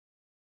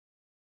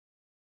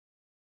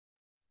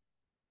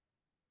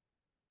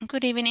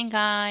Good evening,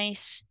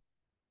 guys.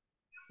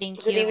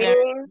 Thank Good you very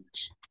evening.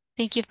 much.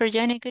 Thank you for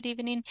joining. Good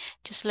evening.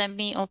 Just let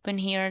me open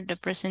here the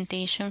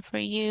presentation for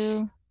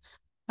you.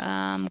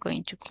 I'm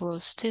going to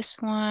close this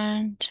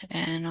one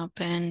and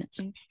open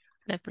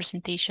the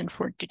presentation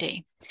for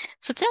today.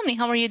 So tell me,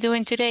 how are you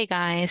doing today,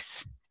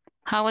 guys?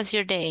 How was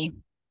your day?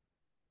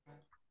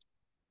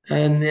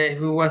 And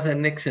it was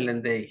an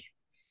excellent day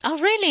Oh,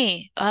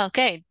 really?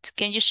 Okay.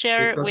 Can you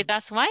share because with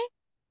us why?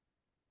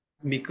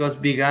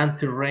 began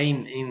to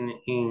rain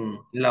in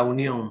La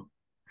Union.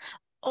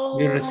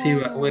 We Oh,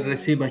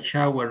 receive a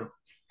shower.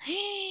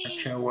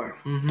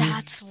 Mhm.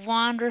 that's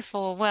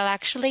wonderful. Well,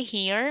 actually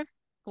here it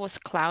was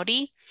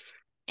cloudy.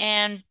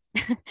 And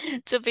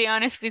to be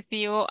honest with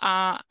you,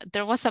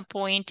 there was a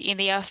point in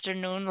the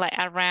afternoon,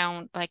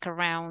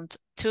 around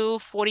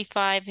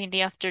 2:45 in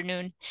the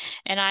afternoon,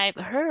 and I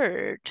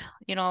heard,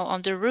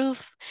 on the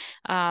roof,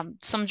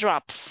 some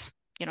drops,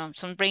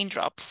 some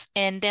raindrops.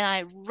 And then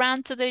I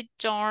ran to the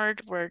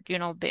yard where,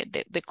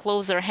 the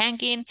clothes are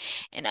hanging,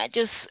 and I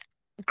just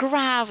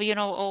grab,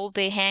 all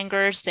the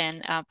hangers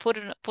and put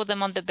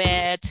them on the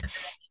bed.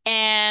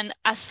 And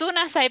as soon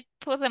as I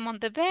put them on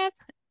the bed,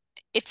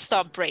 it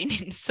stopped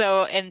raining.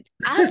 So, and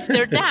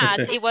after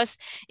that,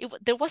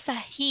 there was a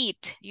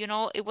heat,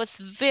 it was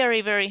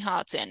very, very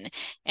hot. And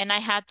I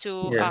had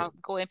to Yeah.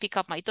 go and pick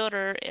up my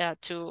daughter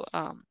to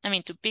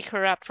pick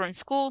her up from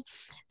school.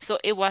 So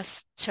it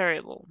was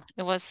terrible.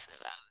 It was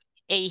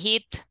a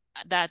heat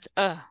that,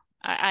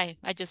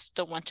 I just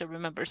don't want to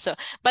remember. So,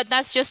 but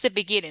that's just the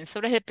beginning.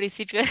 Solo es el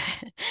principio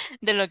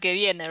de lo que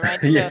viene,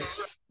 right? Yeah.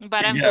 So,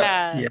 but I'm Yeah.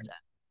 glad. Yeah.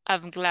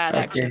 I'm glad,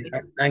 Okay. actually.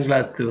 I'm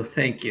glad too.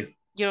 Thank you.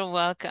 You're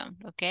welcome.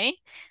 Okay.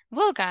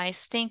 Well,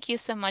 guys, thank you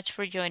so much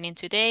for joining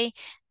today.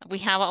 We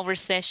have our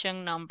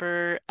session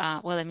number,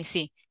 let me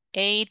see,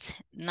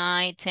 8,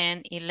 9,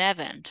 10,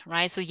 11,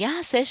 right? So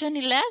yeah, session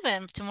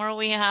 11. Tomorrow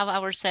we have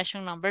our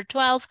session number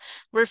 12.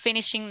 We're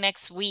finishing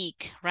next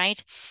week,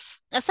 right?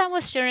 As I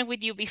was sharing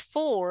with you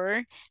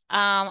before,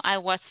 I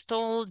was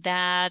told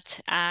that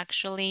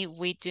actually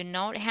we do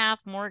not have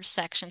more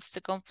sections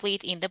to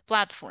complete in the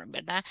platform,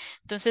 ¿verdad?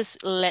 Entonces,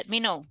 let me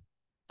know.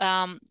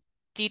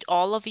 Did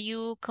all of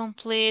you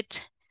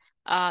complete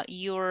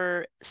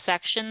your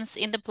sections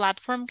in the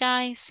platform,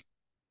 guys?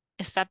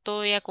 ¿Está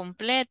todo ya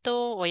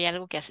completo o hay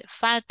algo que hace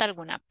falta?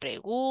 ¿Alguna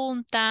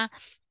pregunta?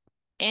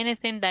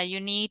 Anything that you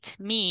need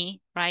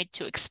me, right,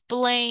 to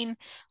explain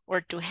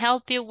or to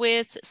help you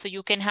with so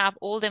you can have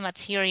all the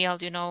material,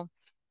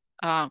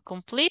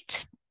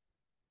 complete?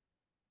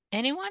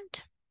 Anyone?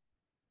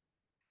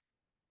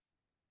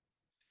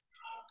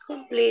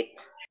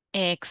 Complete.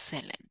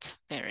 Excellent.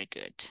 Very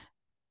good.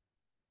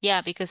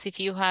 Yeah, because if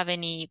you have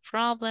any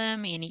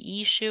problem,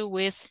 any issue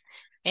with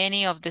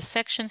any of the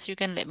sections, you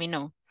can let me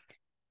know.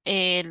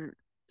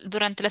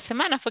 Durante la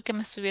semana fue que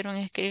me estuvieron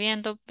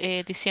escribiendo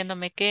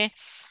diciéndome que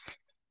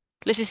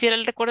les hiciera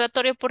el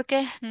recordatorio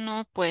porque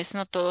no, pues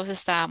no todos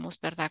estábamos,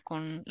 ¿verdad?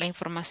 Con la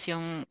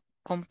información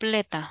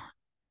completa.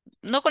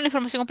 No con la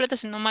información completa,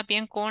 sino más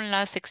bien con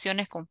las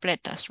secciones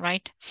completas,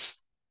 right?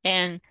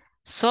 And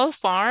so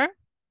far,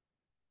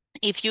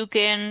 if you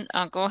can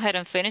go ahead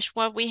and finish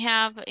what we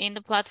have in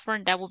the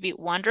platform, that would be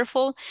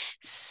wonderful.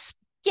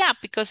 Yeah,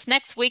 because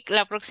next week,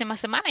 la próxima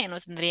semana ya no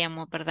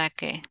tendríamos, ¿verdad?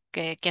 Que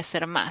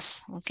hacer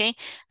más, ¿ok?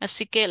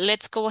 Así que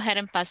let's go ahead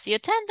and pass the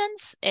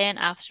attendance, and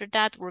after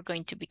that, we're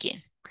going to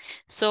begin.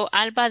 So,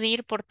 Alba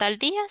Dir Portal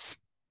Díaz.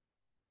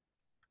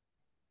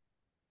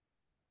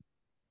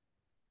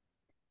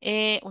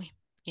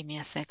 Give me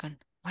a second.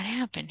 What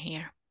happened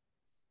here?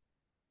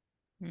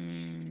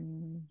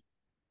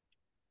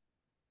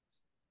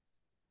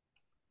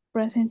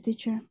 Present,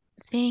 teacher.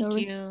 Thank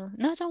Sorry. you.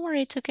 No, don't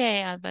worry, it's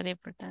okay. Alba Dir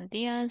Portal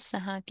Díaz.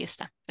 Ajá, aquí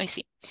está. Hoy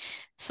sí.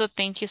 So,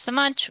 thank you so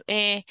much.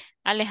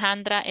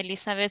 Alejandra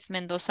Elizabeth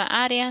Mendoza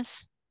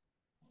Arias.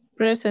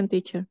 Present,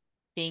 teacher.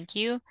 Thank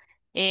you.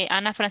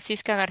 Ana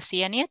Francisca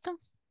García Nieto.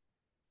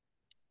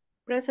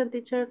 Present,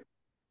 teacher.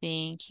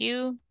 Thank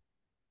you.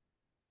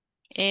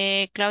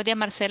 Claudia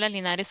Marcela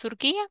Linares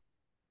Urquía.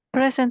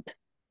 Present.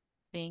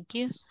 Thank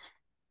you.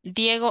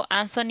 Diego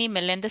Anthony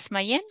Meléndez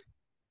Mayén.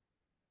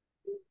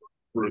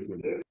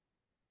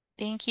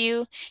 Thank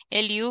you.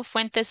 Eliu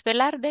Fuentes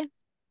Velarde.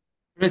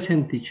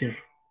 Present, teacher.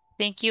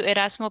 Thank you.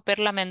 Erasmo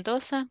Perla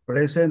Mendoza.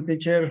 Present,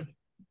 teacher.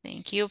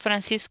 Thank you.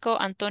 Francisco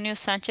Antonio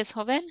Sánchez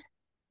Jovel.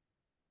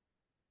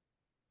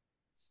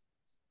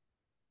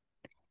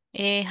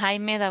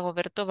 Jaime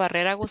Dagoberto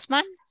Barrera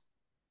Guzmán.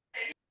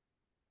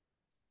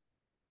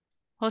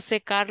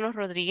 José Carlos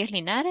Rodríguez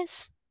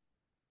Linares.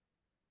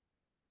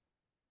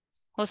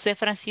 José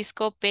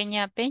Francisco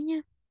Peña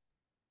Peña.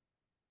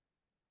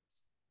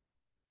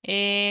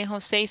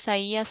 José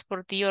Isaías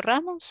Portillo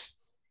Ramos.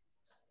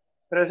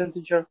 Present,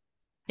 teacher.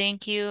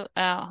 Thank you.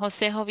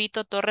 José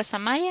Jovito Torres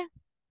Amaya.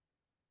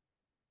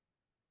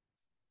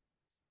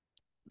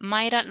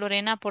 Mayra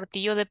Lorena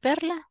Portillo de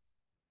Perla.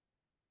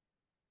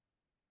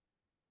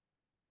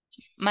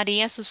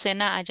 María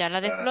Susana Ayala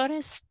de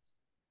Flores.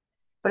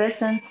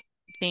 Present.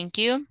 Thank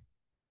you.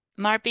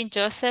 Marvin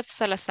Joseph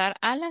Salazar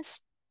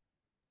Alas.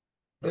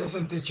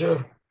 Present,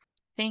 teacher.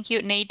 Thank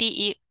you.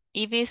 Nady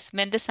Ibis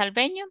Méndez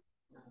Albeño.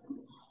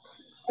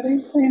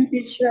 Present,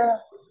 teacher.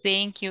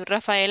 Thank you.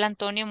 Rafael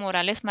Antonio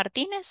Morales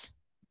Martínez.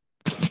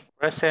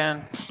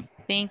 Present.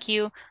 Thank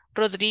you.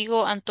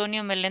 Rodrigo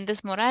Antonio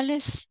Meléndez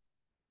Morales.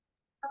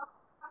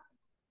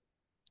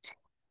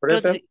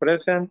 Present,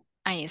 present.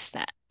 Ahí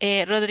está.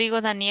 Rodrigo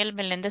Daniel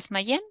Meléndez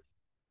Mayén.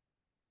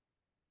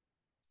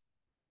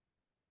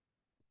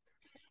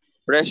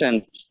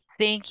 Present.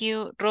 Thank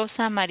you.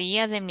 Rosa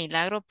María de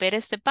Milagro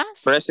Pérez de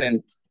Paz.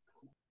 Present.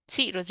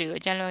 Sí, Rodrigo,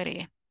 ya lo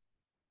agregué.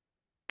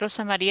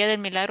 Rosa María del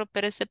Milagro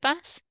Pérez de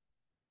Paz.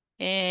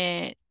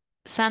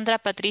 Sandra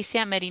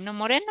Patricia Merino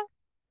Moreno.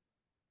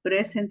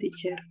 Present,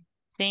 teacher.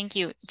 Thank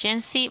you.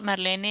 Jency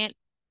Marlene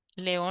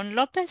León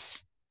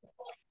López.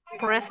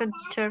 Present,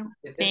 teacher.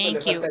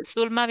 Thank you.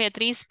 Zulma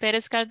Beatriz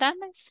Pérez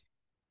Caldames.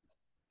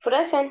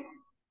 Present.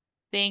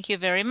 Thank you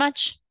very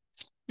much.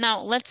 Now,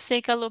 let's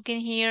take a look in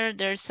here.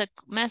 There's a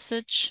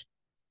message.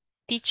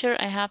 Teacher,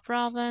 I have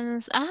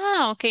problems.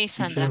 Ah, okay,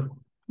 Sandra. Teacher.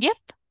 Yep.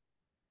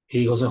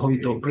 Y José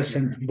Jovito,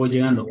 present, voy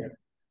llegando.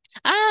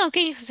 Ah,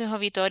 okay, José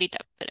Jovito, ahorita,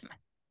 espérame.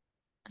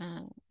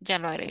 Ya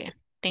lo agregué.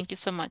 Thank you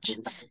so much.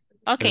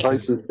 Okay. Hi,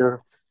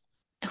 teacher.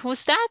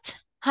 Who's that?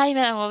 Hi,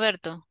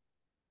 Roberto.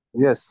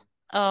 Yes,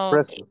 Okay,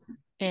 present.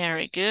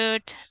 very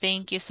good.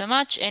 Thank you so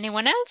much.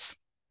 Anyone else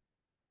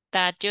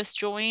that just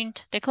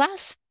joined the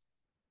class?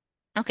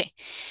 Okay.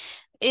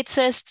 It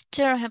says,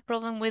 teacher, I have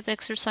problem with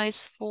exercise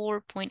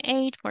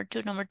 4.8, part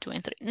 2, number 2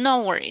 and 3.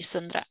 No worries,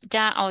 Sandra.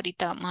 Ya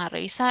ahorita vamos a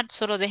revisar.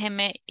 Solo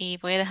déjeme y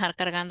voy a dejar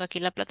cargando aquí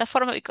la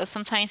plataforma because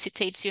sometimes it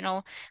takes, you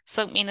know,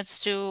 some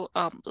minutes to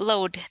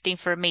load the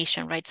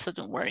information, right? So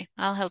don't worry.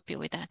 I'll help you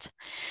with that.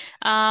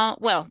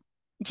 Well,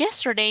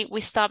 yesterday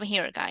we stopped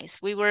here,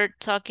 guys. We were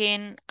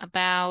talking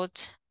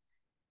about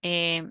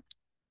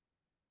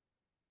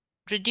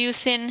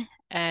reducing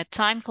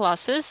time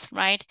clauses,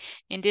 right?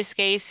 In this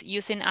case,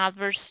 using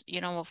adverbs,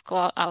 you know,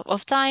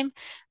 of time,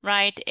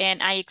 right?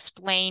 And I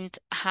explained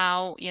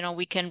how, you know,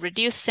 we can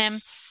reduce them.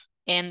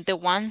 And the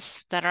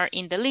ones that are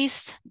in the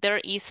list, there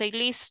is a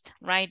list,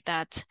 right?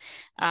 That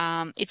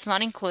it's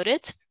not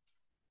included.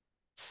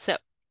 So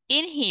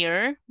in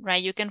here,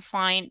 right, you can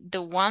find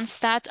the ones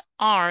that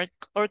are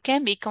or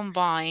can be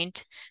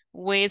combined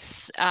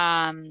with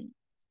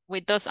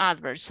those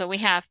adverbs. So we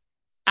have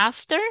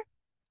after,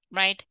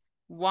 right?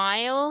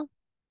 While,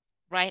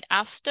 right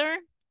after,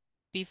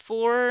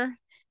 before,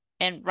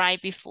 and right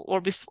before,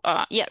 or before,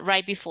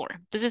 right before.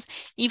 Entonces,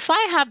 if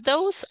I have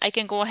those, I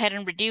can go ahead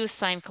and reduce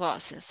time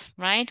clauses,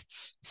 right?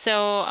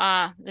 So,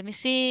 let me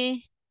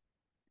see.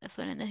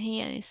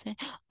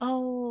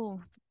 Oh,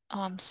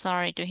 I'm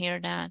sorry to hear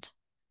that.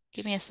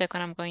 Give me a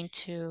second. I'm going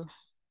to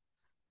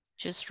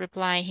just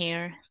reply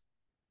here.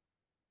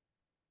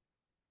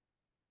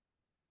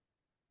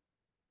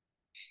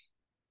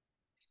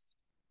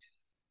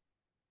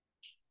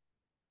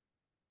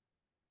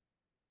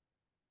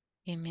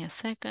 Give me a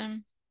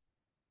second.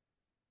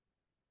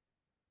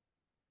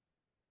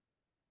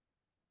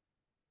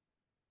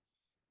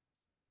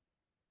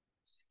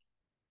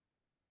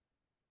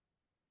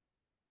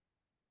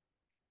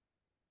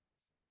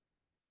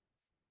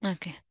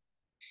 Okay.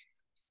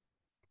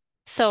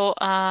 So,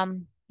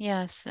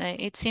 yes,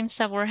 it seems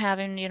that we're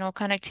having, you know,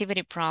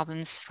 connectivity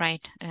problems,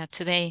 right?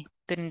 Today,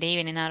 during the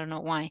evening, I don't know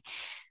why.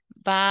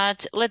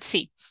 But let's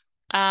see.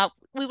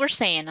 We were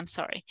saying, I'm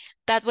sorry,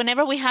 that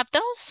whenever we have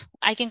those,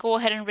 I can go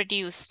ahead and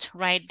reduce,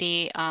 right,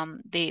 the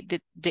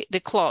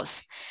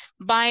clause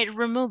by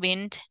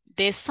removing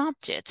the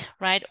subject,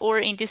 right? Or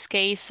in this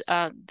case,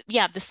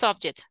 the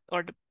subject,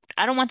 or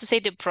I don't want to say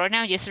the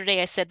pronoun.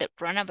 Yesterday I said the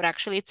pronoun, but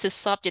actually it's the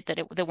subject,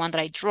 the one that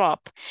I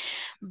drop.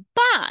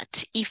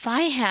 But if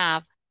I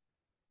have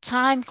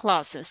time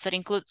clauses that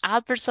include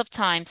adverbs of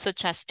time,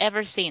 such as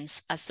ever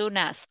since, as soon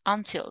as,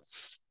 until,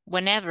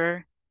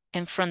 whenever,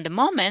 and from the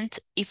moment,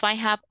 if I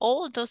have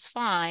all those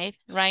 5,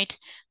 right,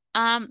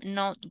 I'm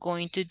not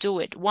going to do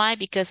it. Why?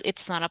 Because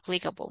it's not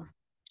applicable,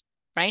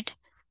 right?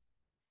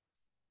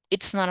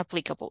 It's not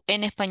applicable.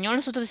 En español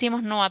nosotros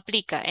decimos no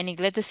aplica. En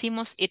inglés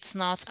decimos it's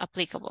not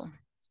applicable,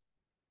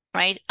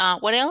 right?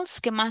 What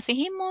else? ¿Qué más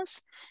dijimos?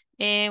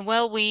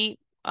 Well,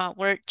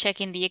 we're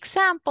checking the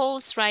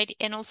examples, right?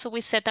 And also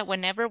we said that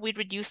whenever we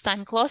reduce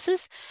time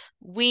clauses,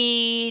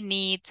 we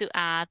need to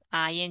add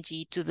ing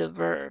to the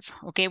verb,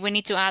 okay? We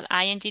need to add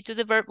ing to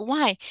the verb.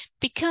 Why?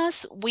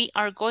 Because we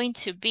are going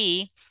to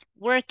be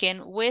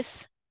working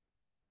with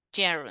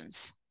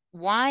gerunds.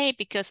 Why?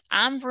 Because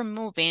I'm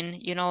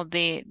removing, you know,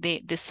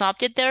 the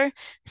subject there,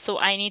 so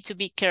I need to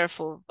be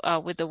careful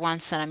with the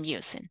ones that I'm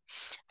using.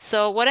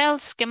 So what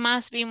else? ¿Qué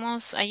más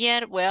vimos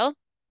ayer? Well,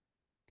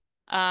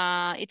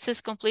 it says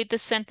complete the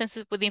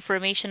sentences with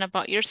information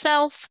about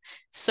yourself.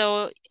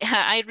 So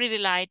I really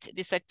liked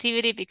this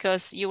activity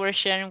because you were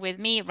sharing with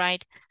me,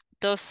 right,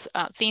 those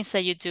things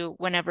that you do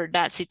whenever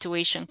that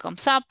situation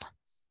comes up.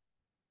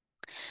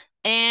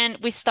 And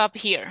we stop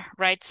here,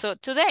 right? So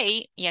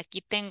today, y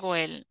aquí tengo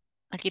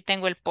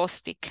el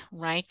post-it,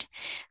 right?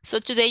 So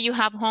today you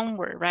have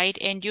homework, right?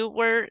 And you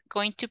were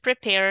going to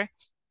prepare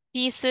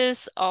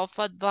pieces of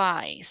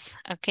advice,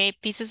 okay?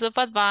 Pieces of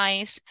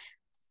advice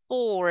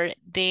for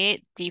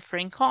the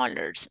different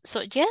colors.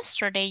 So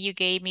yesterday you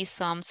gave me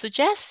some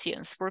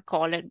suggestions for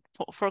color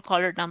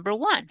number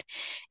 1.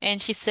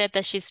 And she said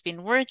that she's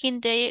been working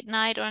day and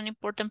night on an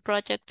important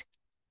project.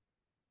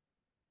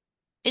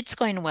 It's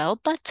going well,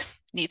 but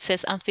it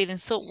says I'm feeling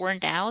so worn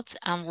out.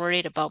 I'm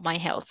worried about my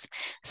health.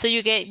 So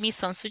you gave me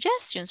some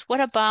suggestions. What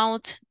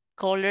about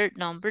color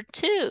number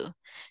 2?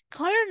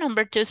 Color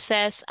number 2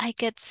 says, I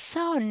get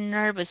so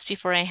nervous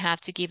before I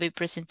have to give a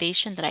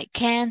presentation that I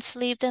can't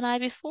sleep the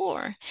night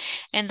before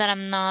and that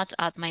I'm not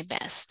at my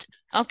best.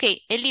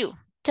 Okay, Eliu,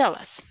 tell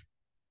us.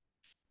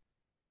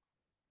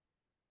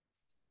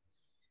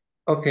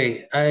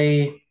 Okay,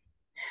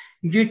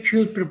 you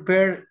should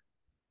prepare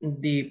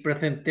the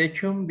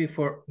presentation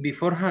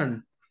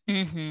beforehand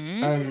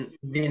and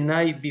the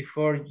night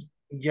before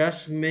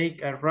just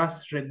make a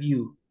rush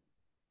review.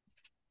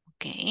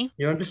 Okay.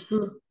 You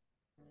understood?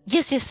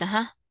 Yes,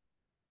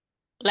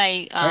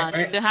 like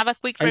to have a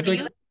quick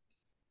review.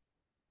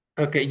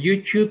 Okay,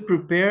 you should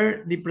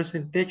prepare the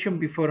presentation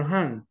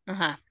beforehand.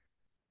 And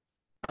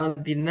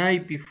the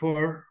night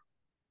before,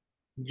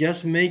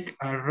 just make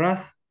a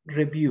rough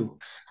review.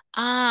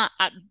 A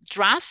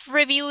draft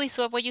review is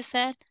what you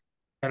said?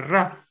 A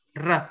rough.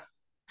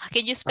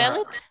 Can you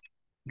spell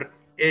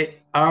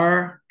it?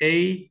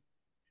 R-A-F-T,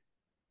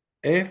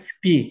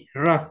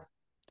 rough.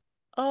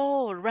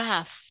 Oh,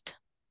 raft.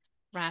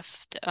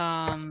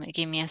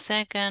 Give me a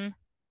second.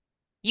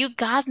 You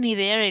got me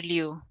there,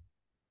 Eliu.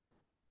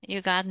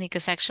 You got me,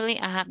 because actually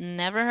I have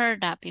never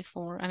heard that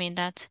before. I mean,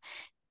 that's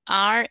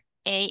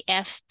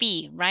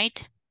R-A-F-P,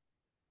 right?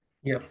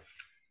 Yep.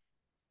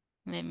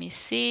 Let me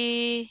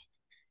see.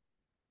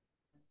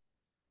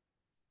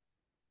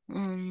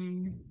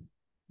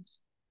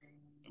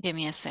 Give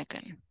me a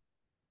second.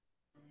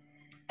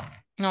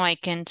 No, I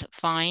can't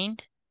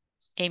find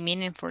a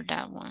meaning for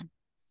that one.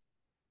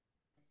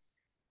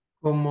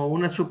 Como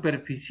una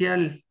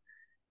superficial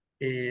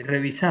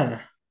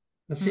revisada.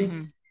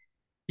 ¿Así?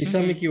 Quizá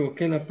me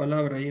equivoqué en la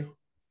palabra yo.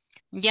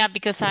 Yeah,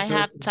 because I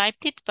have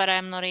typed it, but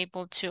I'm not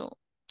able to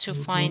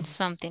find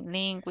something.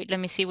 Lingui. Let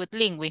me see what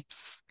lingui.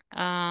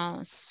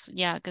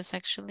 Yeah, because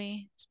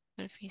actually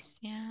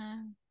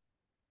superficial.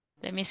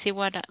 Let me see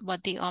what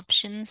the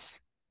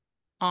options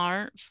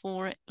are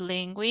for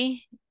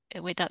lingui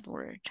with that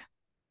word.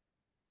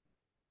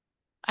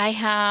 I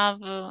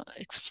have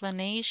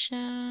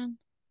explanation.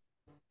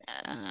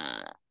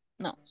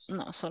 No,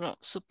 solo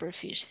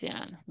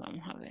superficial.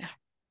 Vamos a ver.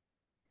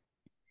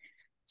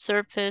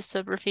 Surface,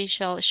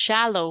 superficial,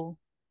 shallow.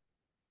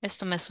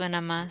 Esto me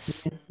suena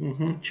más.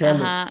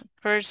 Shallow.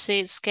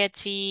 Cursive,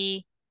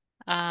 sketchy,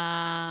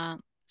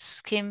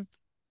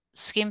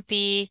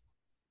 skimpy.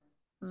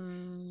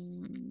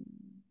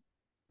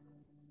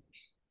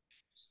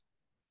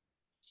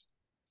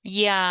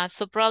 Yeah,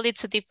 so probably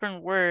it's a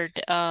different word,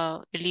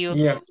 Elio.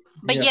 Yeah.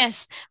 But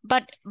yes,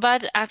 but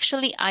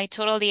actually I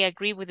totally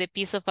agree with the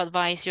piece of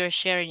advice you're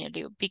sharing,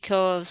 Elio,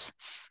 because,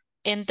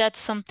 and that's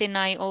something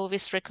I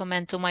always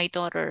recommend to my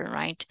daughter,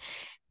 right?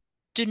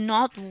 Do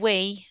not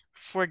wait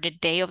for the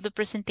day of the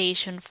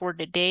presentation, for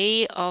the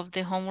day of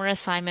the homework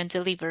assignment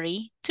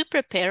delivery to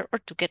prepare or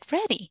to get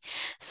ready.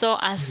 So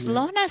as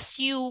long as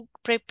you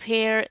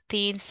prepare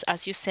things,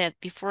 as you said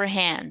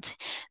beforehand,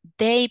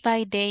 day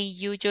by day,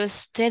 you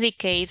just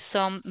dedicate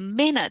some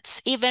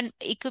minutes, even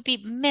it could be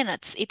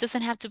minutes. It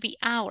doesn't have to be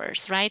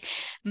hours, right?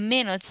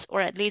 Minutes,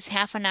 or at least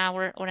half an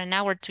hour or an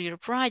hour to your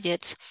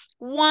projects.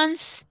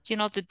 Once,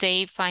 the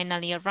day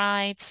finally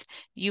arrives,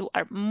 you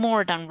are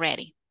more than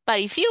ready. But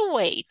if you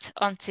wait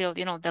until,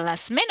 the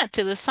last minute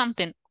to do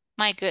something,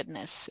 my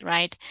goodness,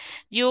 right?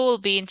 You will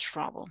be in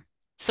trouble.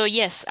 So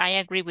yes, I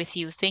agree with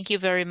you. Thank you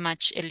very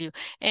much, Eliu.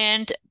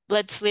 And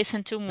let's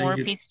listen to more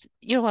pieces.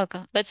 You're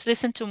welcome. Let's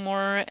listen to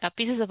more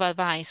pieces of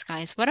advice,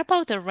 guys. What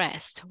about the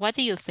rest? What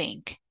do you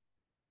think?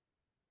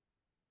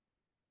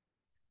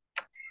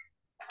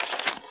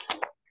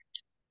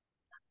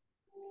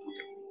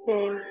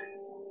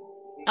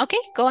 Okay,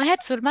 go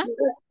ahead, Sulma.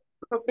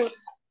 Okay.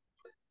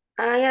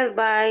 I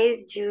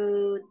advise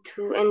you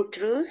to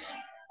introduce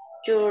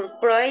your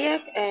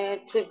project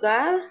to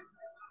God,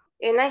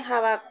 and I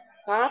have a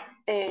cup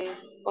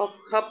of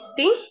hot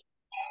tea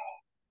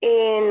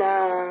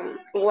and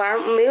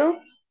warm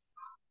milk,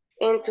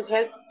 and to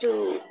help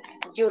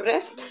you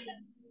rest.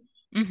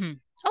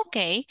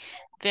 Okay,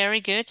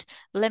 very good.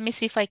 Let me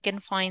see if I can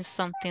find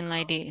something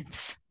like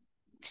this.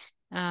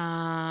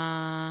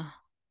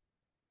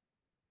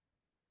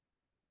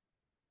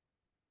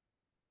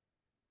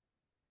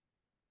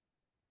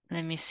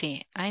 Let me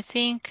see. I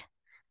think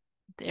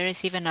there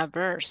is even a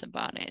verse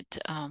about it.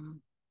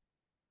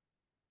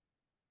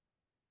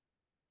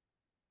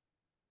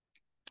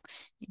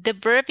 The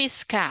verb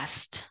is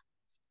cast,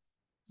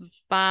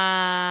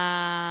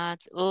 but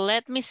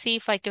let me see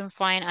if I can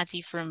find a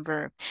different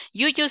verb.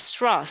 You use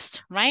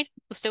trust, right?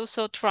 Usted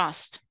usó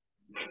trust.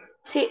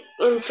 Sí,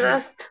 in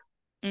trust.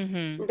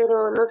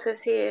 Pero no sé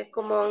si es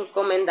como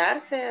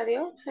encomendarse a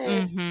Dios.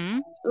 Es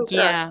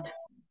Yeah.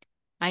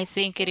 I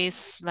think it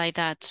is like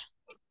that.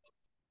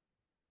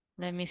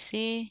 Let me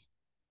see.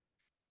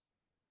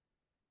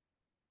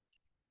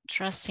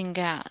 Trusting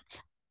God.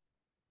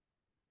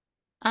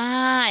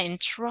 Ah, and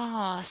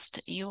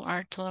trust. You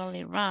are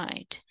totally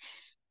right.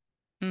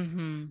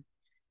 And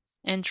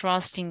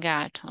trusting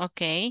God.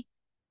 Okay.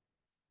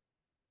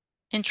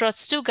 And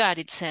trust to God,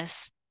 it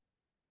says.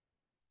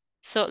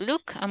 So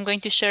look, I'm going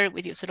to share it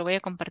with you. Se lo voy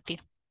a compartir.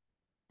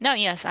 No,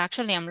 yes,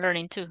 actually I'm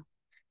learning too.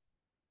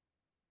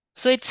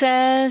 So it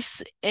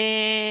says,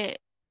 ay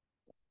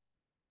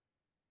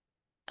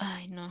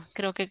no,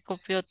 creo que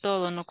copió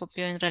todo, no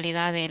copió en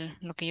realidad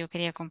lo que yo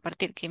quería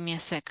compartir. Give me a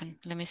second.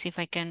 Let me see if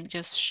I can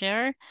just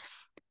share.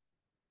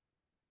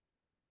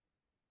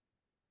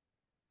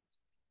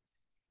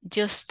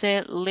 Just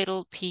a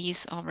little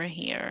piece over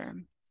here.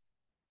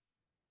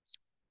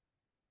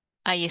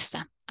 Ahí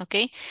está,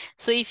 okay?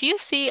 So if you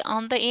see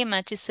on the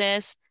image, it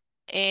says,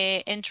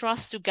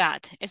 entrust to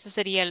God. Eso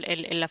sería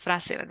la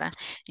frase, ¿verdad?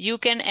 You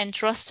can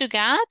entrust to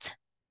God,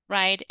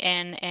 right?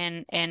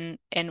 And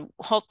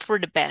hope for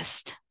the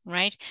best,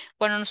 right?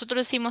 Cuando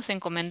nosotros decimos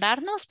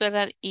encomendarnos,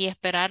 ¿verdad? Y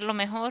esperar lo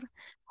mejor,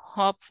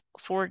 hope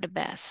for the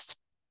best.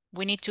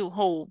 We need to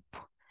hope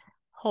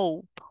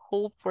for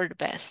the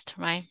best,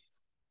 right?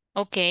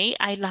 Okay,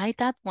 I like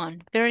that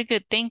one. Very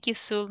good. Thank you,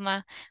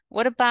 Sulma.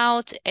 What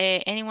about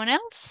anyone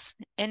else?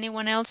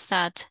 Anyone else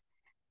that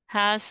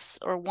has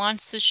or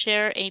wants to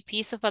share a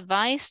piece of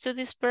advice to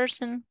this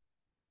person?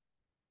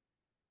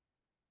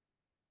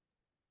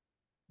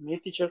 Me,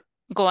 teacher.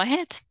 Go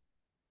ahead.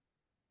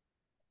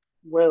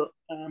 Well,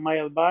 my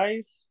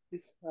advice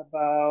is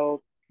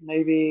about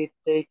maybe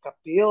take a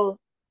pill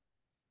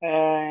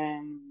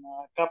and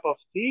a cup of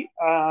tea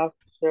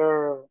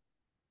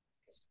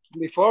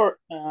before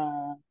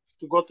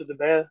to go to the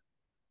bed.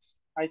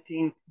 I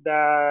think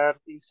that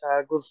is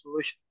a good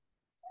solution.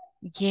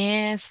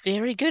 Yes,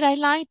 very good. I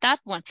like that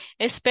one.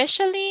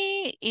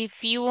 Especially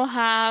if you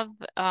have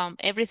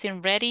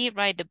everything ready,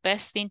 right? The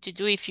best thing to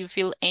do if you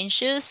feel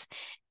anxious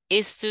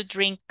is to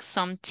drink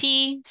some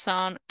tea,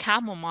 some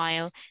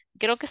chamomile.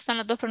 Creo que están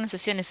las dos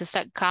pronunciaciones.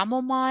 Está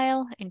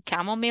chamomile and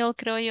chamomile,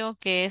 creo yo,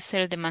 que es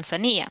el de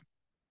manzanilla.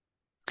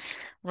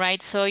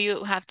 Right? So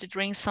you have to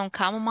drink some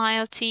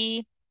chamomile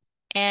tea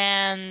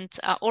and,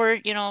 or,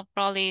 you know,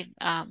 probably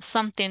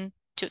something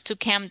to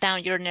calm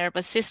down your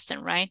nervous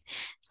system, right?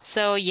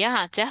 So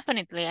yeah,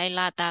 definitely, I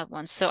like that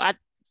one. So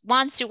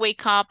once you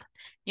wake up,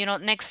 you know,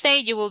 next day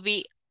you will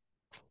be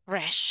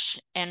fresh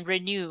and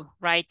renew,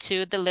 right,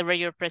 to deliver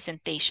your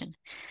presentation.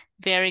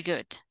 Very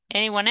good.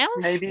 Anyone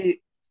else?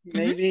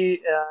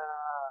 Maybe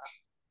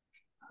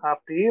a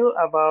pill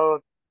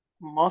about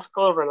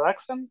muscle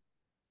relaxant.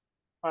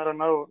 I don't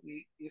know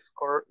if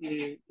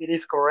it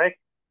is correct.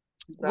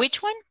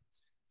 Which one?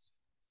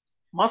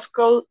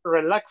 Muscle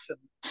relaxant.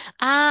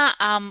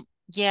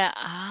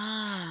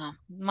 Yeah,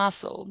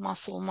 muscle.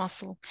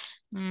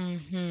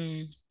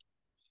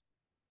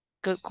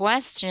 Good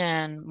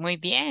question. Muy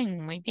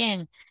bien, muy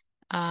bien.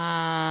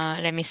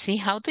 Let me see.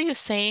 How do you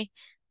say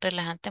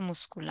relajante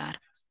muscular?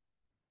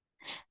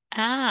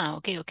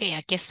 Okay.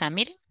 Aquí está,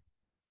 miren.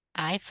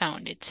 I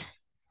found it.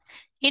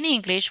 In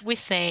English, we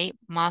say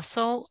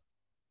muscle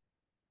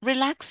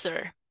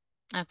relaxer.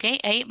 Okay,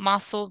 a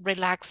muscle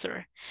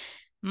relaxer.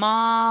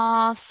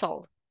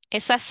 Muscle.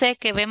 Esa C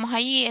que vemos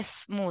ahí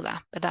es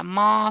muda, ¿verdad?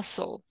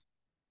 Muscle.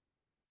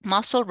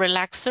 Muscle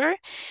relaxer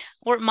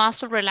or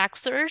muscle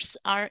relaxers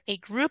are a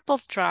group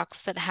of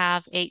drugs that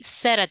have a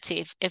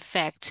sedative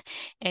effect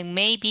and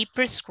may be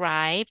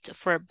prescribed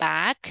for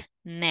back,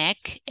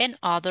 neck, and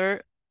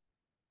other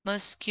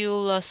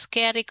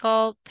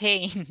musculoskeletal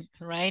pain,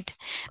 right?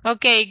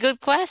 Okay,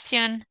 good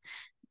question.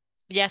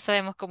 Ya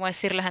sabemos cómo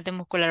decir relajante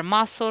muscular.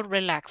 Muscle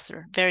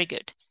relaxer. Very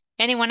good.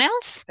 Anyone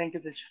else? Thank you,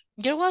 teacher.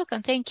 You're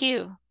welcome. Thank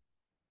you.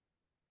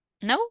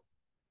 No?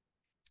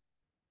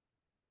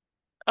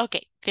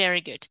 Okay,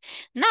 very good.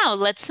 Now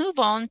let's move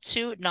on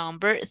to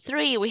number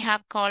 3. We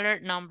have caller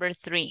number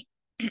 3.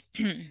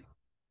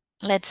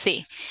 Let's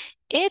see.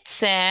 It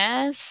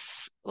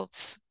says,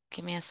 oops,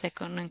 give me a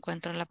second, no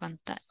encuentro la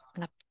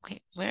pantalla.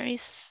 Okay, where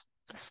is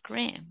the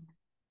screen?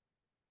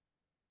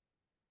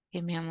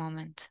 Give me a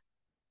moment.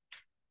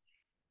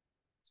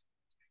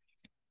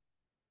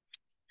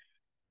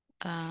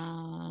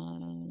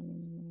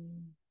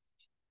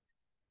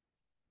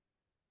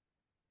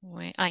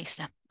 Ahí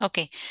está.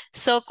 Okay,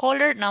 so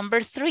caller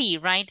number 3,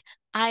 right?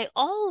 I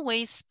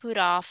always put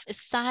off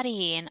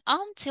studying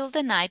until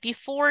the night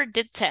before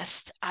the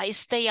test. I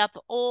stay up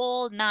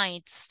all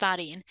night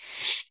studying.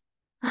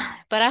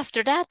 But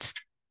after that,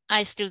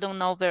 I still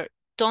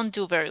don't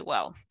do very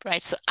well,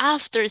 right? So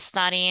after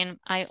studying,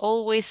 I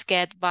always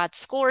get bad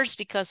scores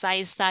because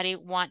I studied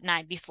one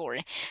night before.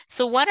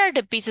 So what are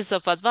the pieces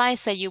of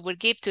advice that you would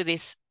give to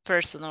this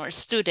person or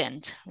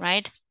student,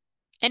 right?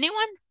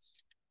 Anyone?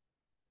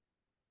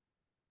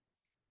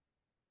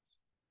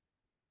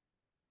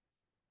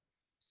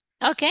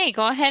 Okay,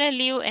 go ahead,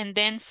 Eliu, and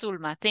then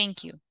Sulma.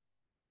 Thank you.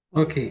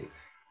 Okay.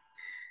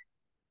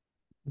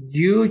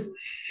 You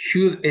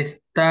should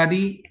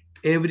study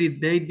every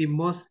day the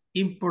most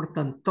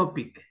important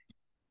topic.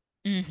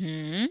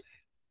 Mm-hmm.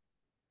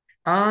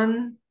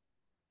 And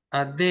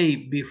a day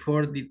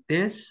before the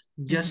test,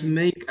 just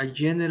make a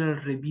general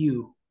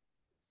review.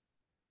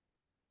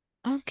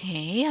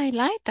 Okay, I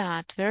like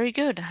that. Very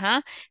good,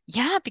 huh?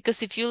 Yeah,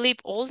 because if you leave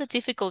all the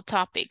difficult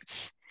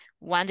topics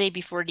one day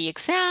before the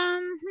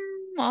exam,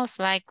 most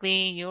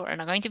likely you are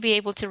not going to be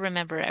able to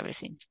remember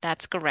everything.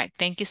 That's correct.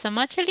 Thank you so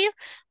much, Elio.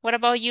 What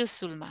about you,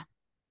 Sulma?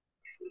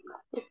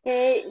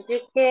 Okay, you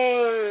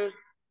can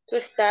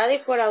to study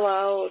for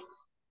about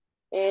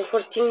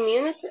 14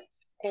 minutes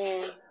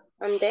a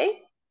day.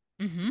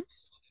 Mm-hmm.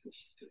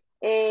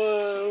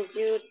 And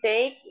you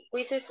take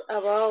quizzes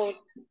about,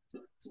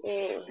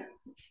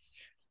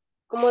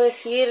 ¿cómo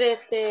decir?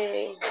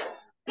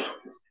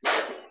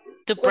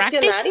 To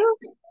practice?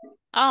 Cuestionarios.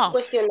 Oh,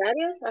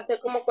 Cuestionarios, hacer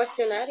como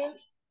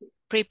cuestionarios.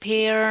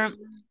 prepare.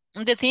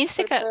 The thing is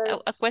like Prepare.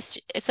 a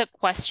question. It's a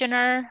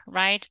questionnaire,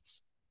 right?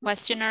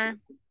 Questionnaire,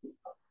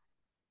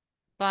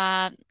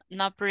 but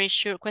not pretty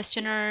sure.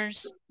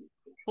 Questionnaires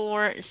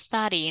for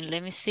studying.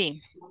 Let me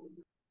see.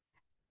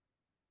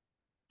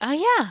 Oh,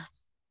 yeah.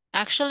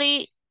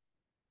 Actually,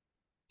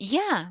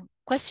 yeah,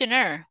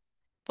 questionnaire.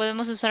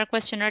 Podemos usar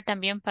questionnaire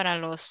también para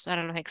los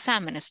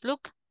exámenes.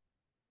 Look,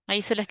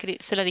 ahí se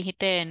la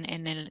dijiste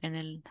en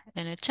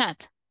el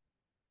chat.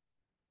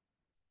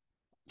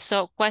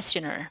 So,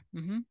 questionnaire.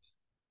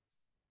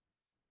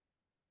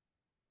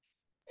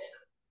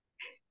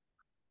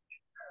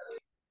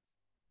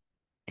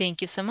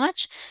 Thank you so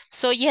much.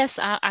 So yes,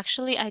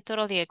 actually, I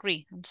totally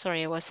agree. I'm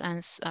sorry, I was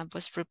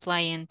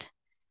replying to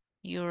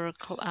your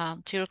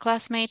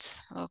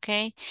classmates,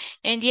 okay?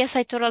 And yes,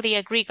 I totally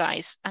agree,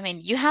 guys. I mean,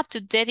 you have to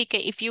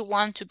dedicate if you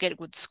want to get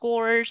good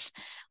scores.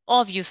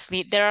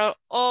 Obviously, there are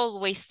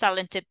always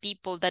talented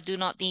people that do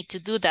not need to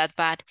do that.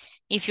 But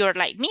if you're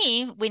like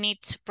me, we need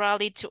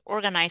probably to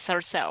organize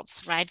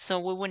ourselves, right? So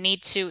we will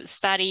need to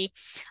study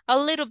a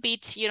little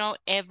bit,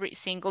 every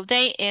single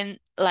day and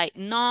like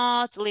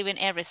not leaving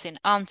everything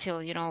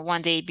until,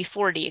 one day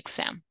before the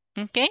exam.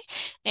 Okay.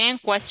 And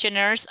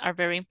questionnaires are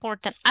very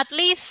important. At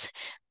least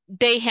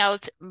they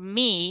helped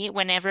me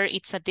whenever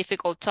it's a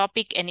difficult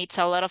topic and it's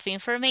a lot of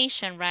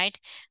information, right?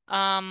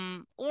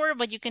 Or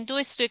what you can do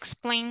is to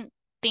explain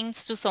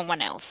things to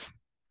someone else.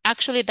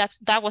 Actually,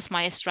 that was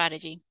my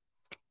strategy,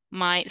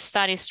 my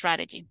study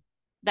strategy.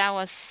 That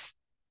was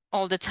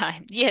all the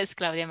time. Yes,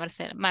 Claudia,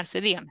 Marce,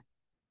 dígame.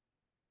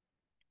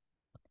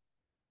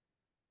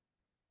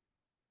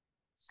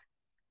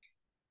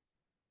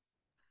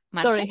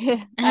 Marce?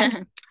 Sorry,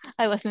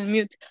 I was on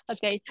mute.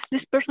 Okay,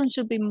 this person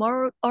should be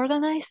more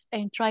organized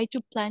and try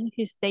to plan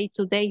his day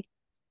to day.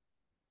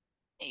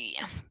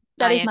 Yeah,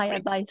 that is my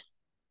advice.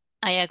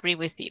 I agree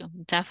with you,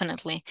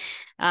 definitely.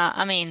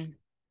 I mean,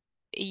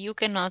 you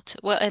cannot,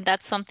 well, and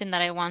that's something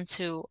that I want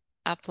to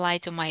apply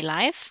to my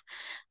life.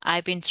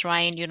 I've been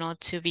trying,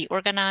 to be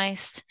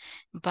organized,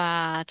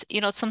 but,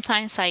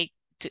 sometimes I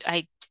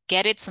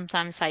get it,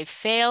 sometimes I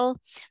fail,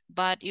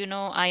 but,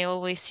 I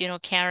always,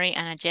 carry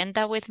an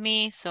agenda with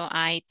me. So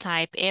I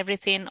type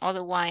everything.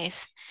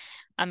 Otherwise,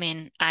 I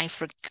mean, I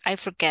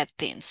forget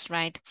things,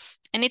 right?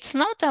 And it's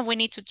not that we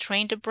need to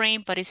train the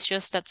brain, but it's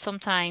just that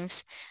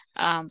sometimes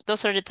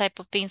those are the type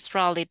of things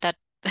probably that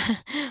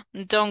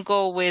don't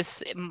go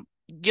with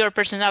your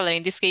personality,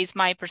 in this case,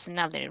 my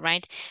personality,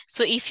 right?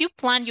 So if you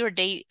plan your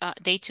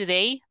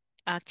day-to-day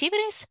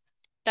activities,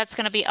 that's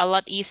going to be a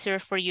lot easier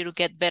for you to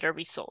get better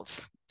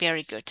results.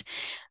 Very good.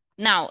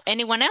 Now,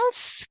 anyone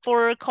else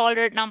for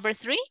caller number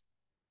 3?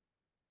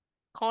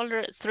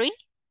 Caller 3?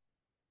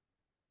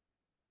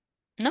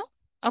 No?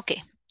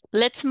 Okay.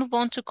 Let's move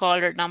on to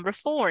caller number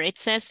 4. It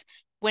says,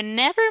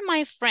 whenever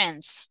my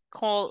friends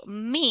call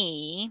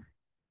me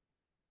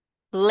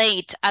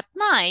late at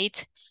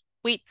night,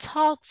 we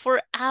talk for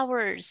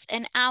hours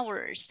and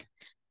hours.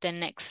 The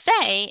next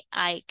day,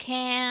 I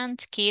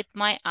can't keep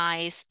my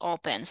eyes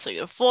open. So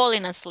you're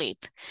falling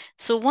asleep.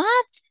 So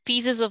what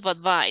pieces of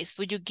advice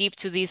would you give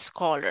to this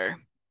caller?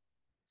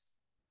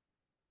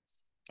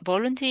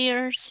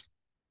 Volunteers?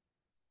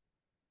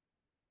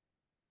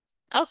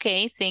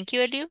 Okay, thank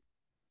you, Eliu.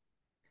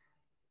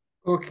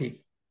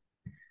 Okay.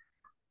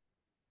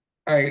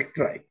 I'll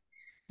try.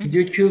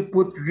 You should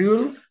put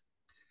rule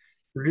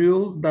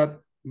that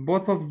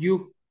both of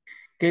you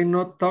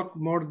cannot talk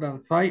more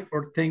than 5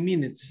 or 10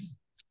 minutes.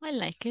 I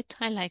like it.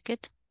 I like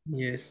it.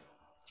 Yes.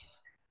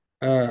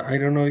 I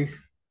don't know if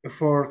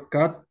for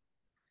cat,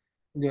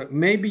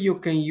 maybe you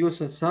can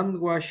use a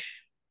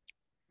sandwich.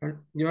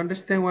 You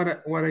understand what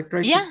I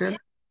try to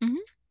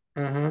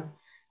tell?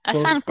 A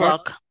sun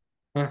clock.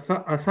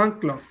 A sun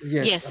clock,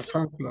 yes. A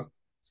sun clock.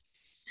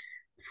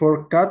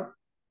 For cat,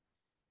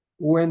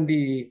 when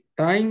the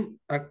time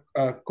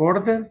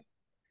accorded,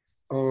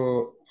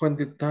 or when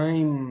the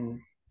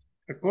time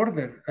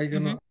accorded, I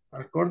don't know,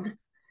 accorded,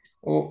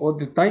 or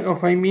the time of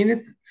 5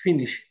 minutes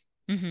finish.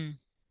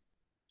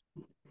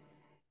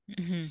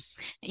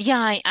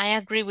 Yeah, I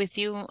agree with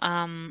you.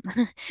 And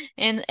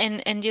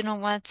you know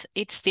what?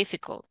 It's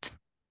difficult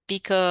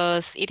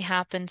because it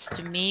happens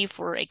to me,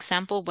 for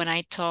example, when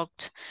I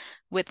talked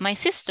with my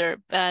sister,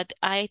 but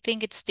I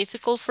think it's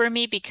difficult for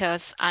me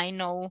because I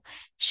know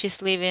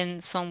she's living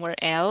somewhere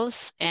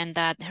else and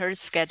that her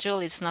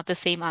schedule is not the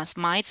same as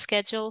my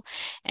schedule,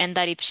 and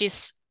that if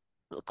she's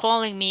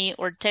calling me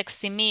or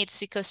texting me, it's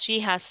because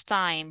she has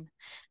time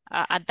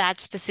at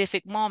that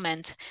specific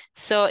moment.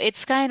 So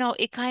it kind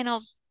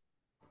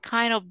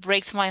of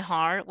breaks my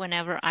heart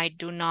whenever I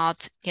do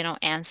not,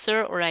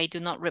 answer or I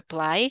do not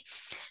reply,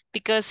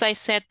 because I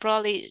said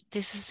probably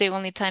this is the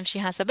only time she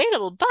has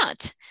available,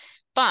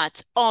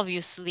 but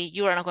obviously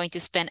you are not going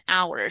to spend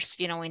hours,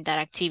 in that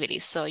activity.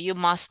 So you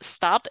must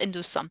stop and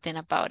do something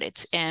about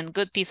it. And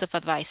good piece of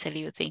advice,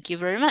 Eliu. Thank you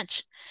very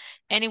much.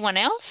 Anyone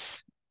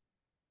else?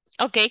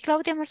 Okay,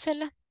 Claudia,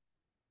 Marcela.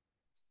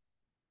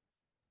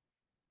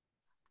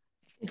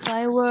 If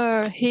I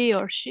were he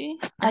or she,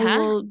 I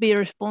will be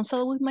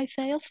responsible with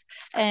myself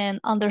and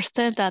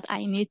understand that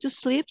I need to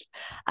sleep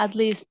at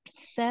least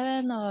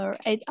 7 or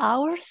 8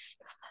 hours.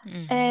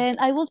 And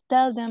I will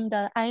tell them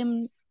that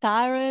I'm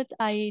tired,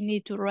 I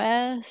need to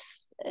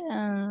rest,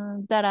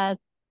 and that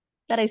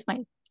is my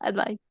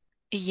advice.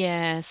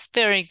 Yes,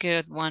 very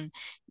good one.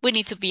 We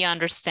need to be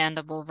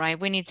understandable, right?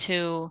 We need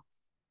to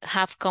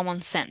have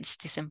common sense,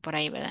 dicen por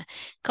ahí, ¿verdad?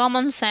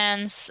 Common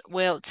sense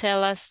will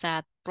tell us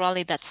that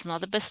probably that's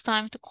not the best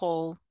time to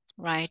call,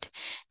 right?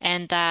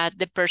 And that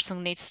the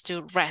person needs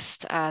to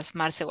rest, as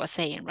Marce was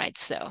saying, right?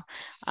 So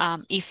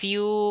if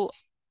you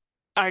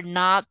are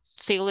not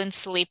feeling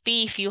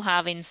sleepy, if you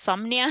have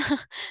insomnia,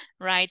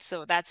 right?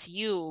 So that's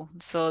you.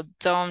 So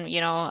don't,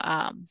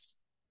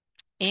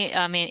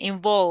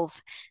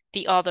 involve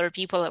the other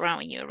people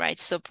around you, right?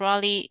 So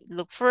probably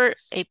look for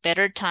a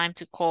better time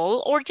to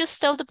call, or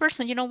just tell the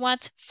person, you know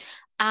what?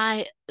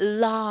 I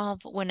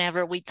love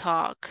whenever we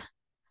talk,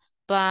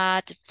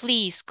 but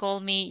please call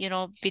me,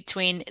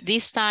 between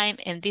this time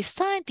and this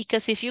time,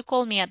 because if you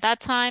call me at that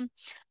time,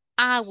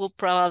 I'll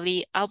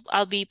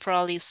be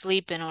probably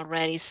sleeping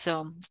already,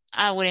 so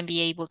I wouldn't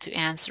be able to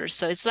answer.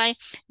 So it's like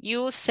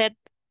you set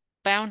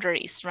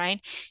boundaries, right?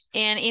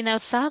 And in El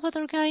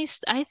Salvador, guys,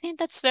 I think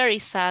that's very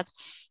sad,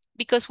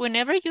 because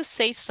whenever you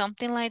say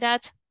something like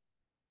that,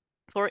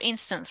 for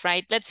instance,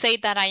 right, let's say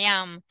that I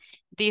am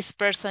this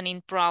person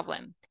in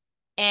problem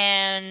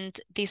and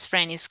this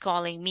friend is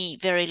calling me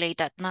very late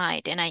at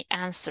night and I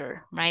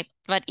answer, right?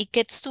 But it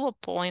gets to a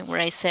point where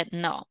I said,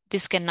 no,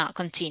 this cannot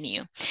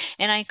continue.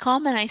 And I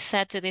come and I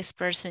said to this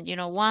person, you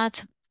know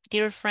what,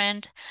 dear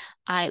friend,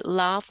 I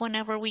love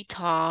whenever we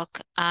talk.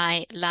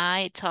 I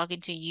like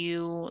talking to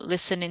you,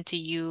 listening to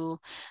you,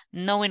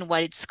 knowing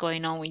what is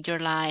going on in your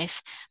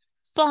life.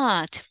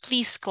 But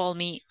please call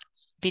me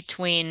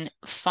between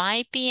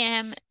 5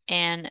 p.m.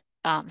 and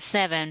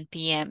 7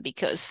 p.m.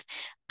 because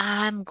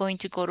I'm going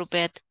to go to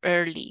bed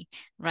early,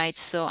 right?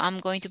 So I'm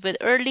going to bed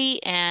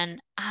early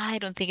and I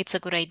don't think it's a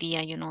good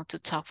idea, to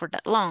talk for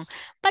that long.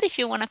 But if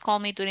you want to call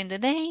me during the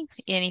day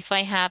and if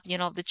I have,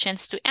 the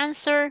chance to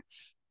answer,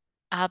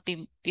 I'll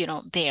be,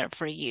 there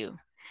for you,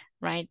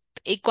 right?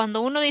 Y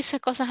cuando uno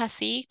dice cosas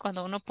así,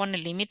 cuando uno pone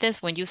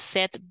límites, when you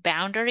set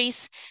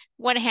boundaries,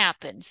 what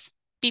happens?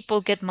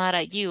 People get mad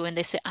at you and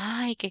they say,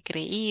 ay, qué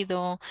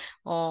creído,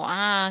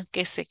 o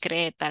que se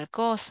cree tal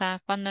cosa,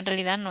 cuando en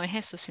realidad no es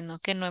eso, sino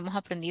que no hemos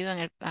aprendido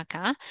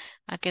acá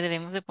a que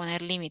debemos de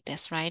poner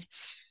límites, right?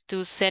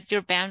 To set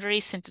your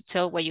boundaries and to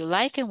tell what you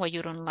like and what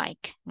you don't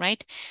like,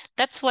 right?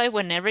 That's why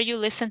whenever you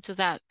listen to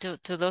that,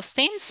 to those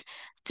things,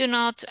 do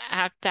not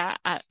act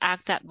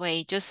that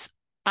way. Just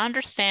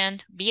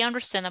understand, be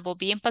understandable,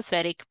 be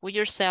empathetic, put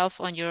yourself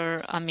on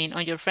your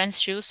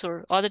friend's shoes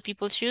or other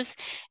people's shoes,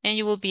 and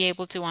you will be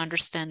able to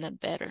understand them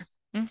better.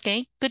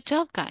 Okay, good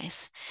job,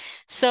 guys.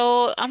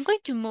 So I'm going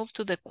to move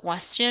to the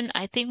question.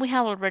 I think we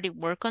have already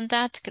worked on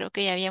that. Creo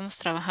que ya habíamos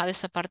trabajado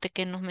esa parte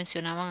que nos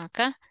mencionaban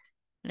acá.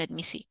 Let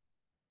me see.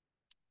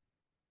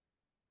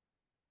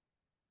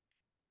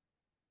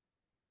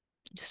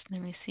 Just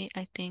let me see,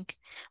 I think.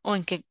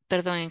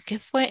 Perdón, ¿en qué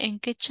fue? ¿En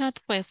qué chat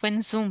fue? Fue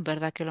en Zoom,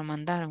 ¿verdad? Que lo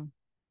mandaron.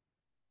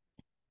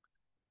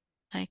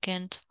 I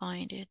can't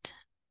find it.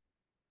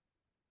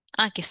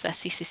 Aquí está,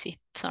 sí.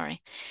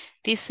 Sorry.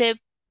 Dice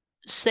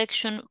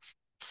section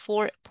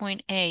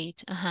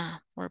 4.8.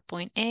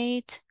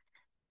 4.8,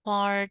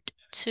 part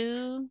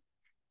 2,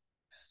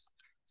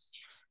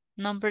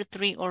 number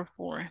 3 or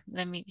 4.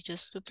 Let me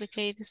just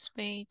duplicate this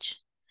page.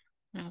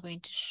 I'm going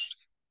to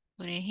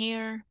put it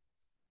here.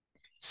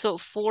 So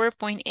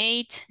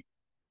 4.8,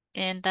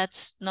 and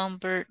that's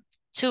number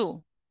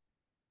 2,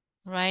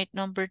 right?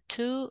 Number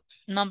 2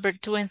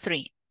 and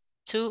 3.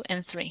 2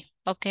 and 3.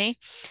 Okay,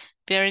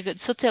 very good.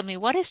 So tell me,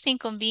 what is the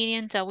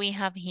inconvenience that we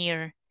have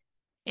here?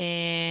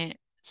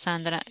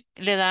 Sandra,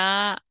 ¿le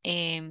da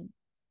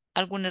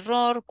algún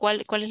error?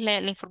 ¿Cuál es la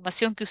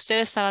información que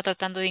usted estaba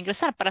tratando de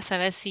ingresar para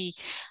saber si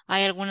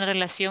hay alguna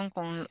relación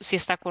con si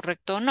está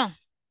correcto o no?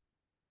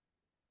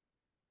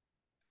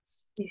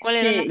 ¿Cuál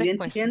era la Yo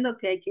respuesta? entiendo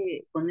que hay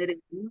que poner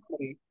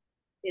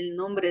el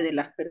nombre de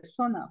las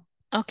personas,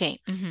 Ok.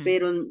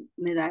 pero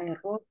me da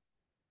error.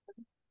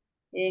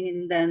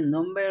 En the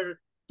number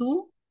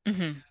 2,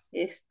 ahí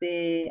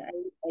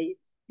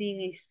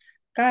sí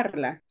es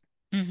Carla.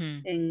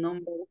 en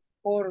nombre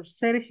por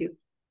Sergio,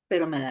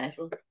 pero me da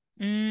error.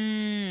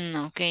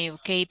 Okay.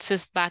 It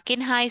says back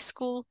in high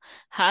school,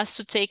 has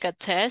to take a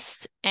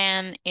test,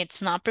 and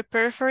it's not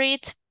prepared for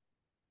it.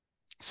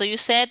 So you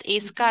said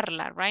it's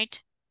Carla,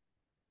 right?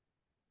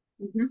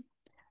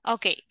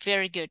 Okay,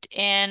 very good.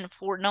 And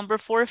for number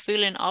 4,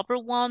 feeling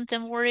overwhelmed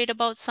and worried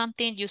about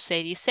something, you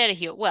said it's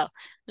Sergio. Well,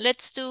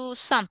 let's do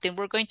something.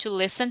 We're going to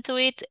listen to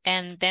it,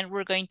 and then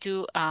we're going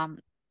to,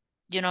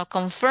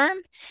 confirm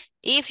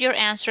if your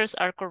answers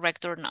are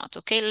correct or not.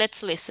 Okay,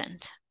 let's listen.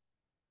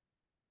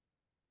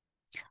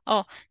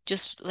 Oh,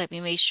 just let me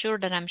make sure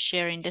that I'm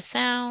sharing the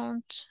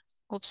sound.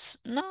 Oops,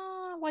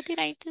 no, what did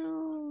I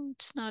do?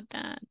 It's not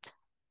that.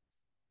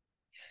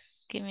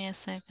 Give me a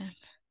second.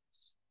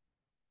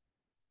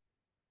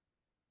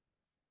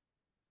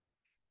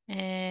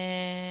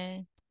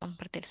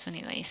 Compartir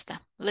sonido, ahí está.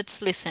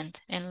 Let's listen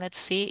and let's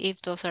see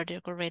if those are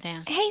the correct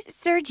answers. Hey,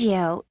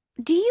 Sergio,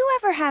 do you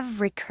ever have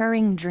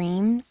recurring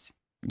dreams?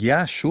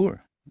 Yeah,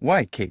 sure.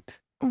 Why, Kate?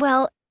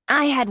 Well,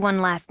 I had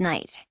one last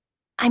night.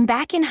 I'm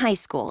back in high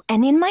school,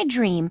 and in my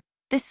dream,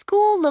 the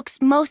school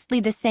looks mostly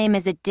the same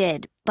as it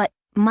did, but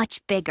much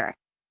bigger.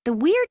 The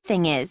weird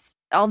thing is,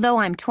 although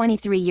I'm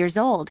 23 years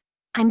old,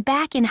 I'm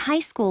back in high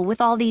school with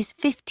all these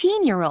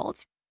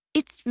 15-year-olds.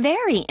 It's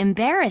very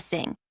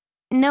embarrassing.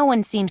 No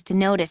one seems to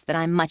notice that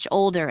I'm much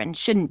older and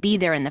shouldn't be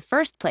there in the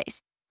first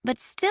place, but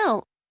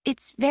still,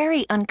 it's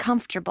very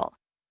uncomfortable.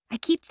 I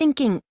keep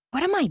thinking,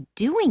 what am I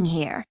doing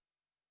here?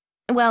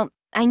 Well,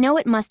 I know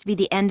it must be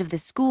the end of the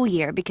school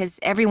year because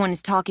everyone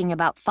is talking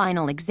about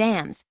final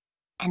exams.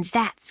 And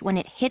that's when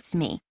it hits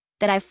me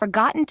that I've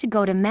forgotten to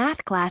go to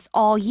math class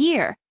all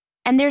year,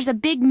 and there's a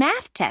big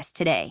math test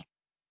today.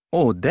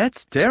 Oh,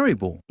 that's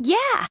terrible.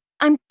 Yeah,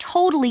 I'm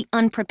totally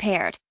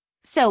unprepared.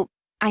 So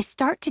I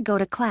start to go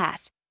to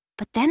class,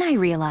 but then I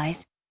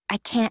realize I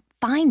can't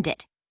find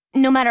it.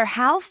 No matter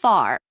how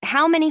far,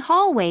 how many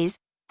hallways,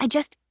 I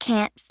just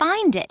can't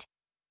find it.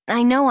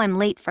 I know I'm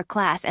late for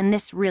class, and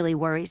this really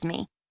worries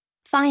me.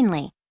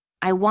 Finally,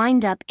 I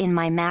wind up in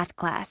my math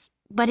class,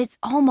 but it's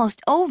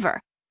almost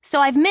over, so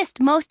I've missed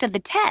most of the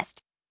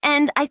test,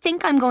 and I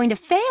think I'm going to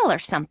fail or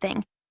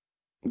something.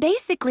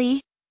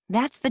 Basically,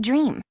 that's the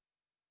dream.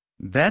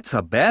 That's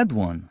a bad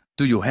one.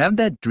 Do you have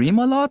that dream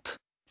a lot?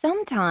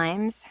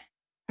 Sometimes.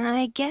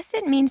 I guess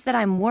it means that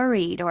I'm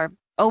worried or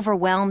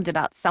overwhelmed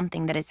about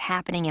something that is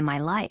happening in my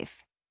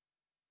life.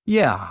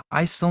 Yeah,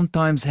 I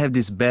sometimes have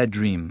this bad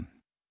dream.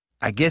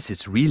 I guess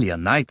it's really a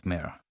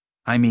nightmare.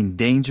 I'm in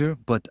danger,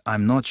 but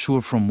I'm not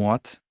sure from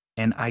what,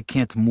 and I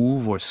can't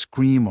move or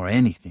scream or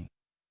anything.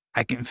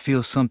 I can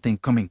feel something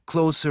coming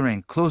closer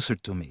and closer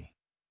to me.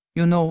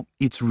 You know,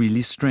 it's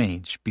really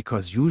strange,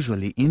 because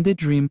usually in the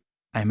dream,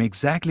 I'm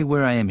exactly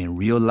where I am in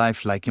real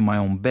life, like in my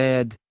own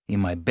bed, in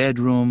my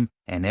bedroom,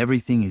 and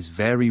everything is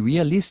very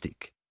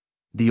realistic.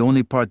 The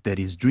only part that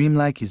is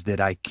dreamlike is that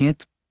I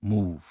can't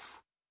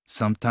move.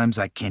 Sometimes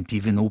I can't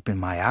even open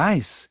my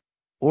eyes,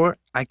 or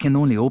I can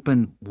only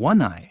open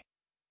one eye.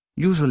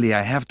 Usually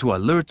I have to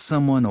alert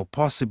someone or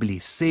possibly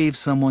save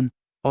someone,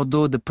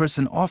 although the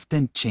person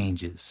often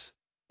changes.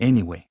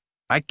 Anyway,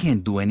 I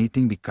can't do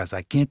anything because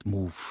I can't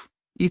move.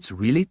 It's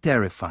really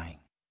terrifying.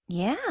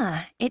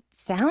 Yeah, it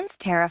sounds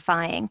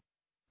terrifying.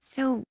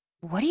 So,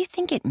 what do you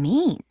think it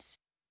means?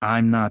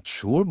 I'm not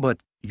sure,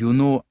 but you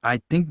know,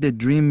 I think the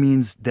dream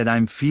means that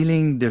I'm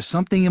feeling there's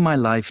something in my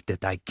life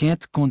that I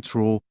can't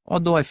control,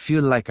 although I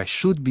feel like I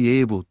should be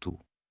able to.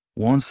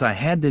 Once I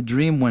had the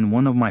dream when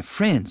one of my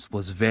friends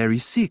was very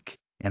sick,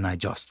 and I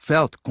just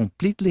felt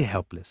completely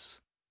helpless.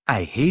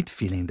 I hate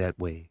feeling that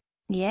way.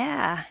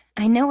 Yeah,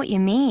 I know what you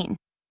mean.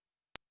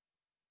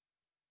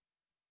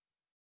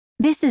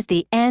 This is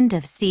the end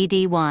of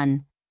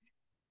CD1.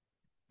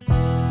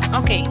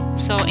 Okay,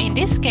 so in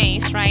this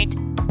case, right,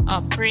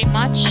 pretty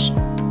much,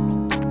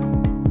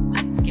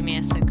 give me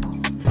a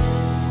second.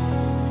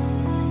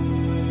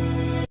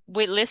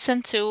 We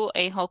listened to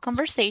a whole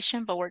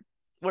conversation, but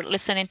we're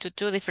listening to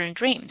 2 different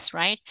dreams,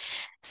 right?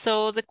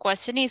 So the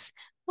question is,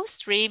 whose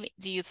dream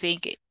do you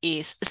think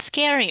is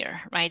scarier,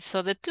 right?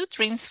 So the 2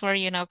 dreams were,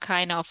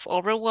 kind of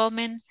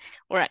overwhelming,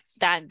 or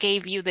that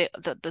gave you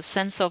the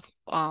sense of,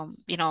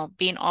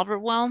 being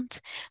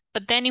overwhelmed.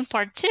 But then in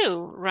part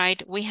 2,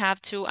 right, we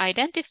have to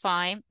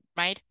identify,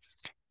 right,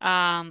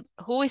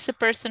 who is the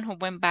person who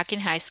went back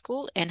in high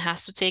school and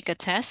has to take a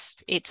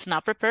test, it's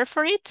not prepared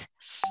for it,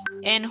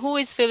 and who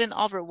is feeling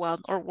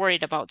overwhelmed or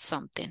worried about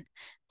something.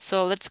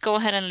 So let's go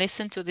ahead and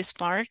listen to this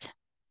part.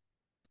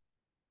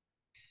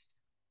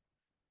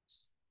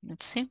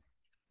 Let's see.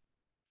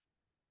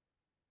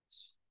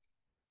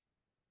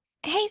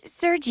 Hey,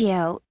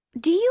 Sergio,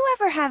 do you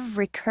ever have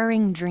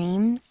recurring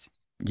dreams?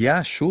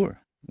 Yeah,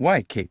 sure.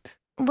 Why, Kate?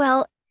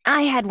 Well,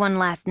 I had one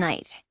last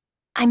night.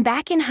 I'm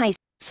back in high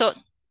school. So,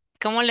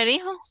 ¿cómo le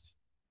dijo?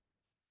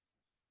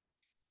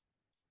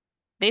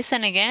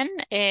 Listen again.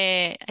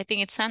 I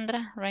think it's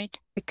Sandra, right?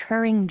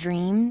 Recurring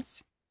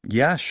dreams?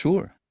 Yeah,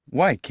 sure.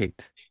 Why,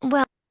 Kate?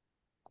 Well,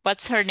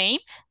 what's her name?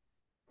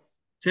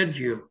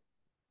 Sergio.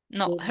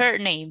 No, her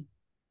name.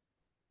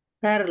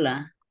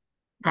 Carla.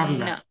 Carla.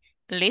 No.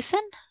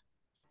 listen.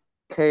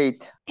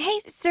 Kate. Hey,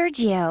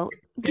 Sergio,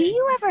 do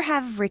you ever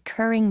have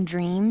recurring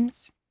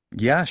dreams?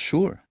 Yeah,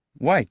 sure.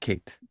 Why,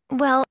 Kate?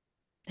 Well,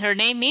 her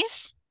name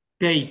is?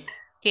 Kate.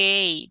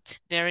 Kate.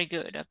 Very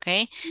good.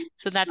 Okay.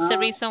 So that's the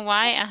reason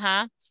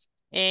why,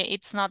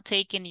 it's not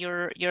taking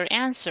your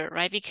answer,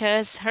 right?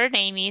 Because her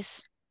name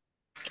is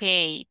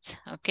Kate.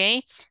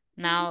 Okay.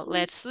 Now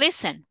let's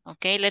listen.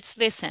 Okay, let's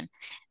listen.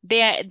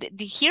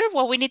 Here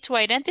what we need to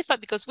identify,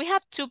 because we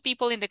have two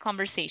people in the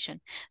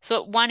conversation.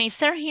 So one is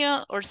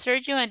Sergio,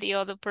 and the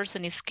other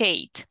person is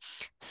Kate.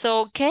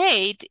 So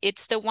Kate,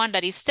 it's the one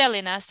that is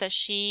telling us that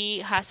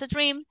she has a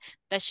dream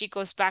that she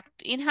goes back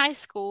in high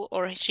school,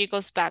 or she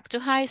goes back to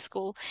high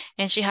school,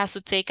 and she has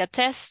to take a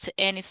test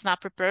and it's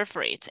not prepared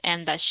for it,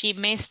 and that she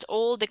missed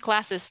all the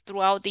classes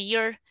throughout the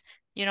year,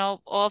 you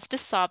know, of the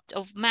subject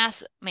of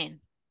math.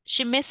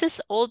 She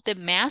misses all the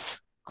math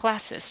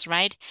classes,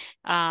 right?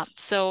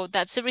 So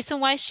that's the reason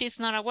why she's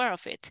not aware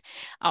of it.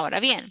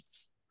 Ahora bien,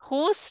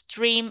 whose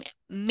dream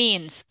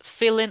means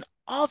feeling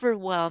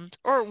overwhelmed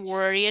or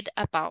worried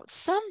about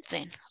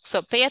something?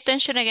 So pay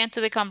attention again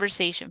to the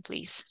conversation,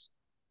 please.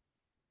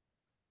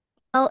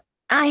 Well,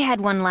 I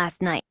had one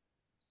last night.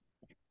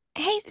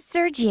 Hey,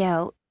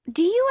 Sergio,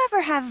 do you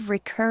ever have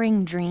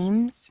recurring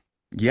dreams?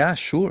 Yeah,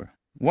 sure.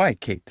 Why,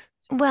 Kate?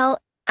 Well,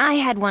 I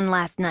had one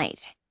last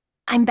night.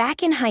 I'm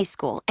back in high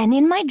school, and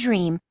in my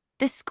dream,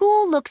 the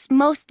school looks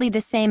mostly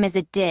the same as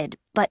it did,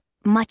 but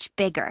much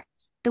bigger.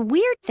 The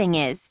weird thing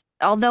is,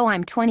 although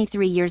I'm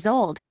 23 years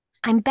old,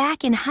 I'm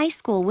back in high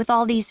school with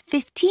all these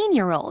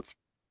 15-year-olds.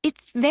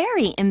 It's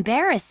very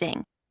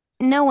embarrassing.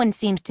 No one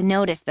seems to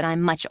notice that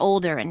I'm much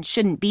older and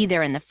shouldn't be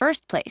there in the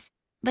first place,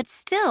 but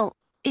still,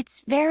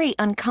 it's very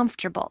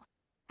uncomfortable.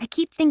 I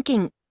keep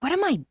thinking, what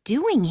am I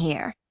doing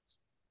here?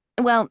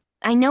 Well,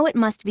 I know it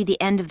must be the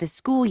end of the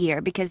school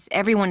year because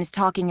everyone is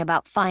talking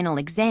about final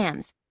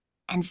exams.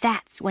 And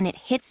that's when it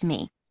hits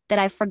me that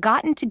I've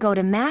forgotten to go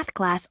to math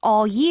class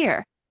all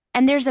year,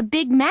 and there's a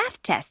big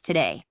math test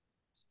today.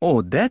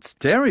 Oh, that's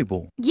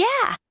terrible.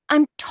 Yeah,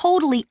 I'm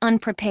totally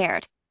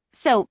unprepared.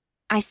 So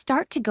I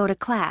start to go to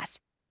class,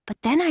 but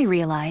then I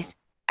realize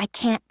I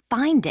can't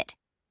find it.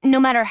 No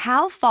matter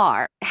how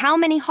far, how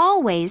many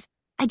hallways,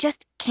 I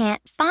just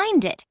can't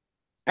find it.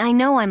 I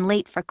know I'm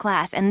late for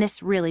class, and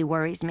this really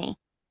worries me.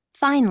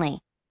 Finally,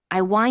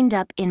 I wind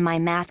up in my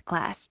math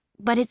class,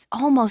 but it's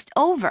almost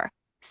over,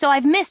 so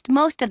I've missed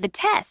most of the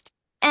test,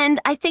 and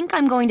I think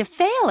I'm going to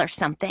fail or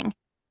something.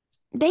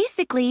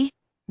 Basically,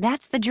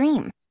 that's the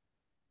dream.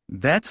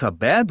 That's a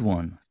bad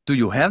one. Do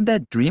you have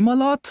that dream a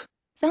lot?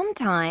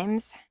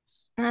 Sometimes.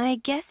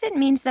 I guess it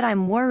means that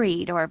I'm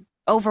worried or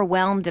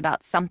overwhelmed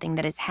about something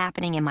that is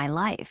happening in my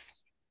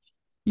life.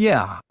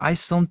 Yeah, I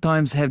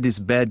sometimes have this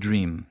bad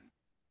dream.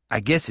 I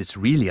guess it's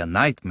really a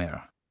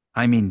nightmare.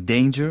 I'm in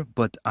danger,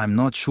 but I'm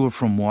not sure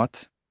from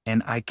what,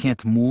 and I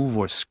can't move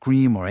or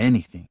scream or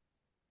anything.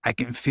 I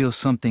can feel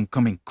something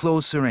coming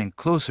closer and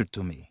closer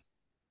to me.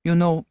 You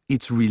know,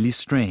 it's really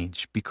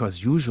strange,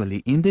 because usually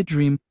in the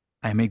dream,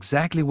 I'm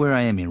exactly where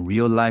I am in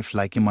real life,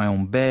 like in my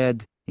own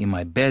bed, in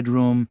my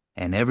bedroom,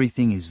 and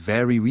everything is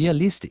very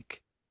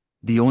realistic.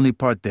 The only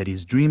part that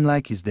is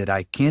dreamlike is that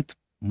I can't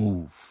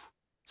move.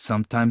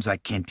 Sometimes I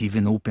can't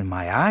even open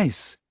my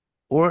eyes,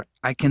 or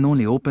I can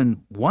only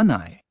open one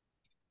eye.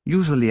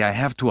 Usually I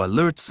have to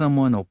alert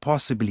someone or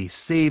possibly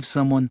save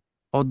someone,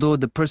 although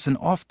the person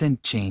often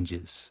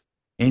changes.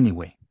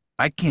 Anyway,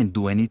 I can't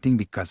do anything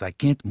because I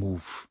can't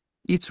move.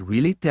 It's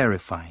really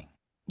terrifying.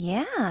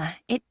 Yeah,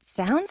 it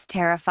sounds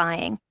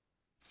terrifying.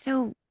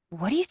 So,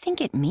 what do you think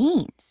it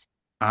means?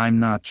 I'm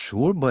not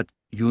sure, but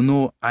you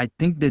know, I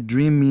think the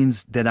dream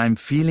means that I'm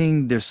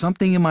feeling there's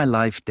something in my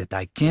life that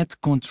I can't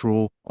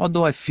control,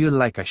 although I feel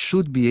like I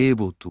should be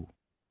able to.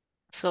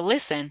 So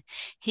listen,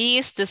 he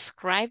is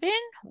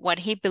describing what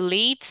he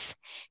believes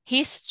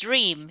his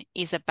dream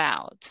is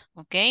about.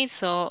 Okay,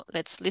 so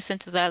let's listen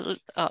to that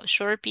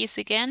short piece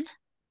again.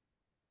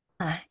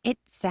 It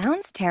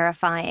sounds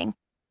terrifying.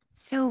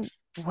 So,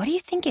 what do you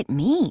think it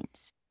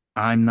means?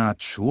 I'm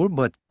not sure,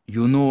 but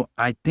you know,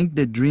 I think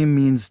the dream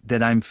means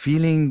that I'm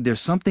feeling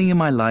there's something in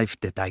my life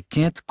that I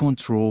can't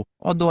control,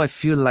 although I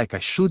feel like I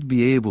should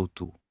be able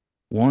to.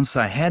 Once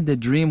I had the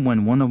dream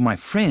when one of my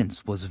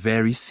friends was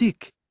very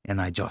sick, and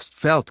I just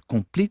felt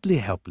completely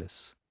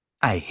helpless.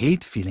 I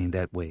hate feeling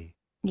that way.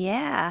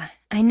 Yeah,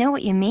 I know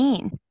what you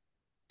mean.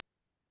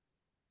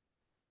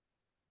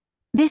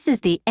 This is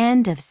the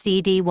end of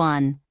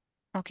CD1.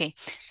 Okay,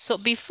 so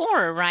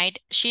before, right,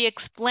 she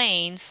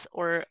explains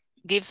or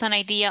gives an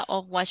idea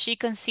of what she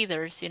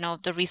considers, you know,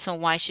 the reason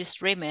why she's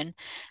dreaming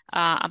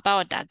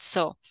about that.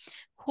 So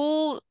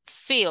who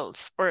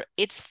feels or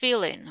it's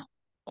feeling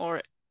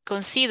or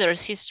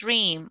considers his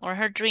dream or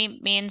her dream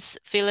means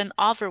feeling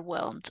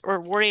overwhelmed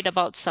or worried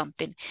about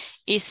something?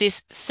 Is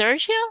this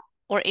Sergio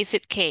or is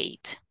it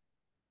Kate?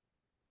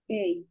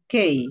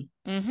 Kate.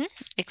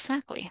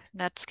 Exactly,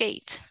 that's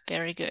Kate.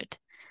 Very good.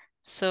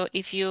 So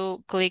if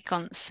you click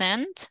on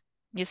send,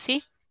 you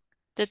see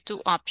the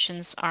two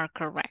options are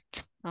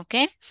correct.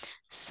 Okay,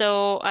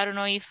 so I don't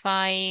know if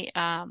I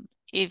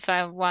if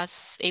I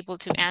was able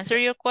to answer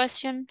your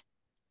question.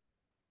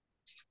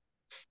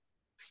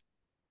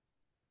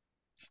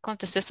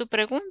 ¿Contesté su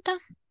pregunta?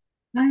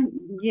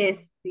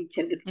 Yes,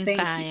 teacher.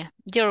 Thank you.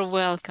 You're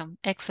welcome.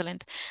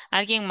 Excellent.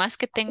 ¿Alguien más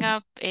que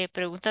tenga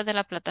preguntas de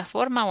la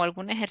plataforma o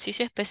algún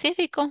ejercicio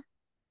específico?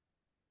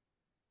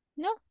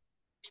 No.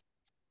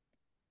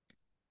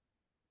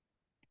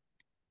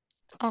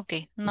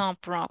 Okay, no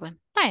problem.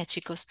 Vaya,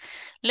 chicos.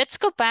 Let's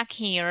go back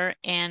here.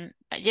 And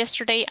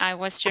yesterday I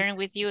was sharing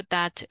with you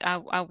that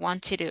I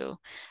wanted to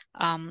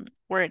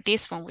work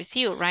this one with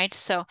you, right?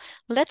 So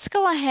let's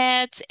go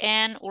ahead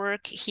and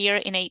work here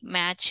in a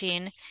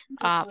matching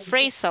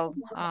phrasal.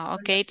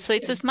 Okay, so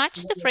it says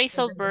match the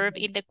phrasal verb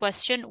in the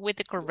question with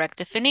the correct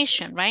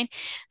definition, right?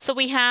 So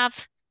we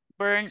have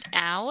burned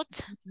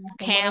out,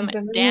 cam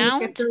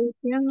down,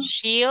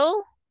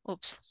 chill,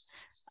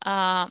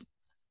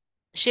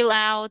 chill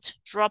out,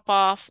 drop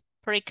off,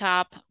 break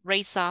up,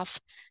 race off,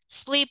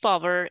 sleep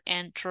over,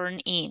 and turn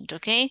in,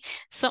 okay?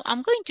 So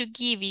I'm going to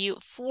give you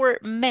 4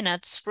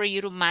 minutes for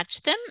you to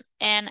match them.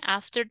 And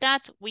after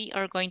that, we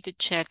are going to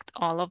check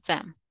all of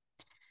them.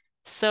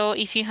 So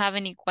if you have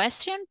any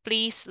question,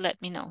 please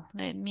let me know.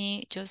 Let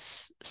me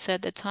just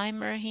set the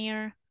timer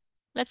here.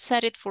 Let's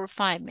set it for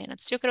 5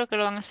 minutes. Yo creo que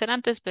lo van a hacer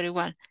antes, pero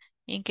igual,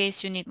 in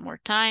case you need more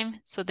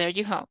time. So there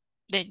you have.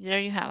 There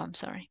you have, I'm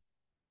sorry.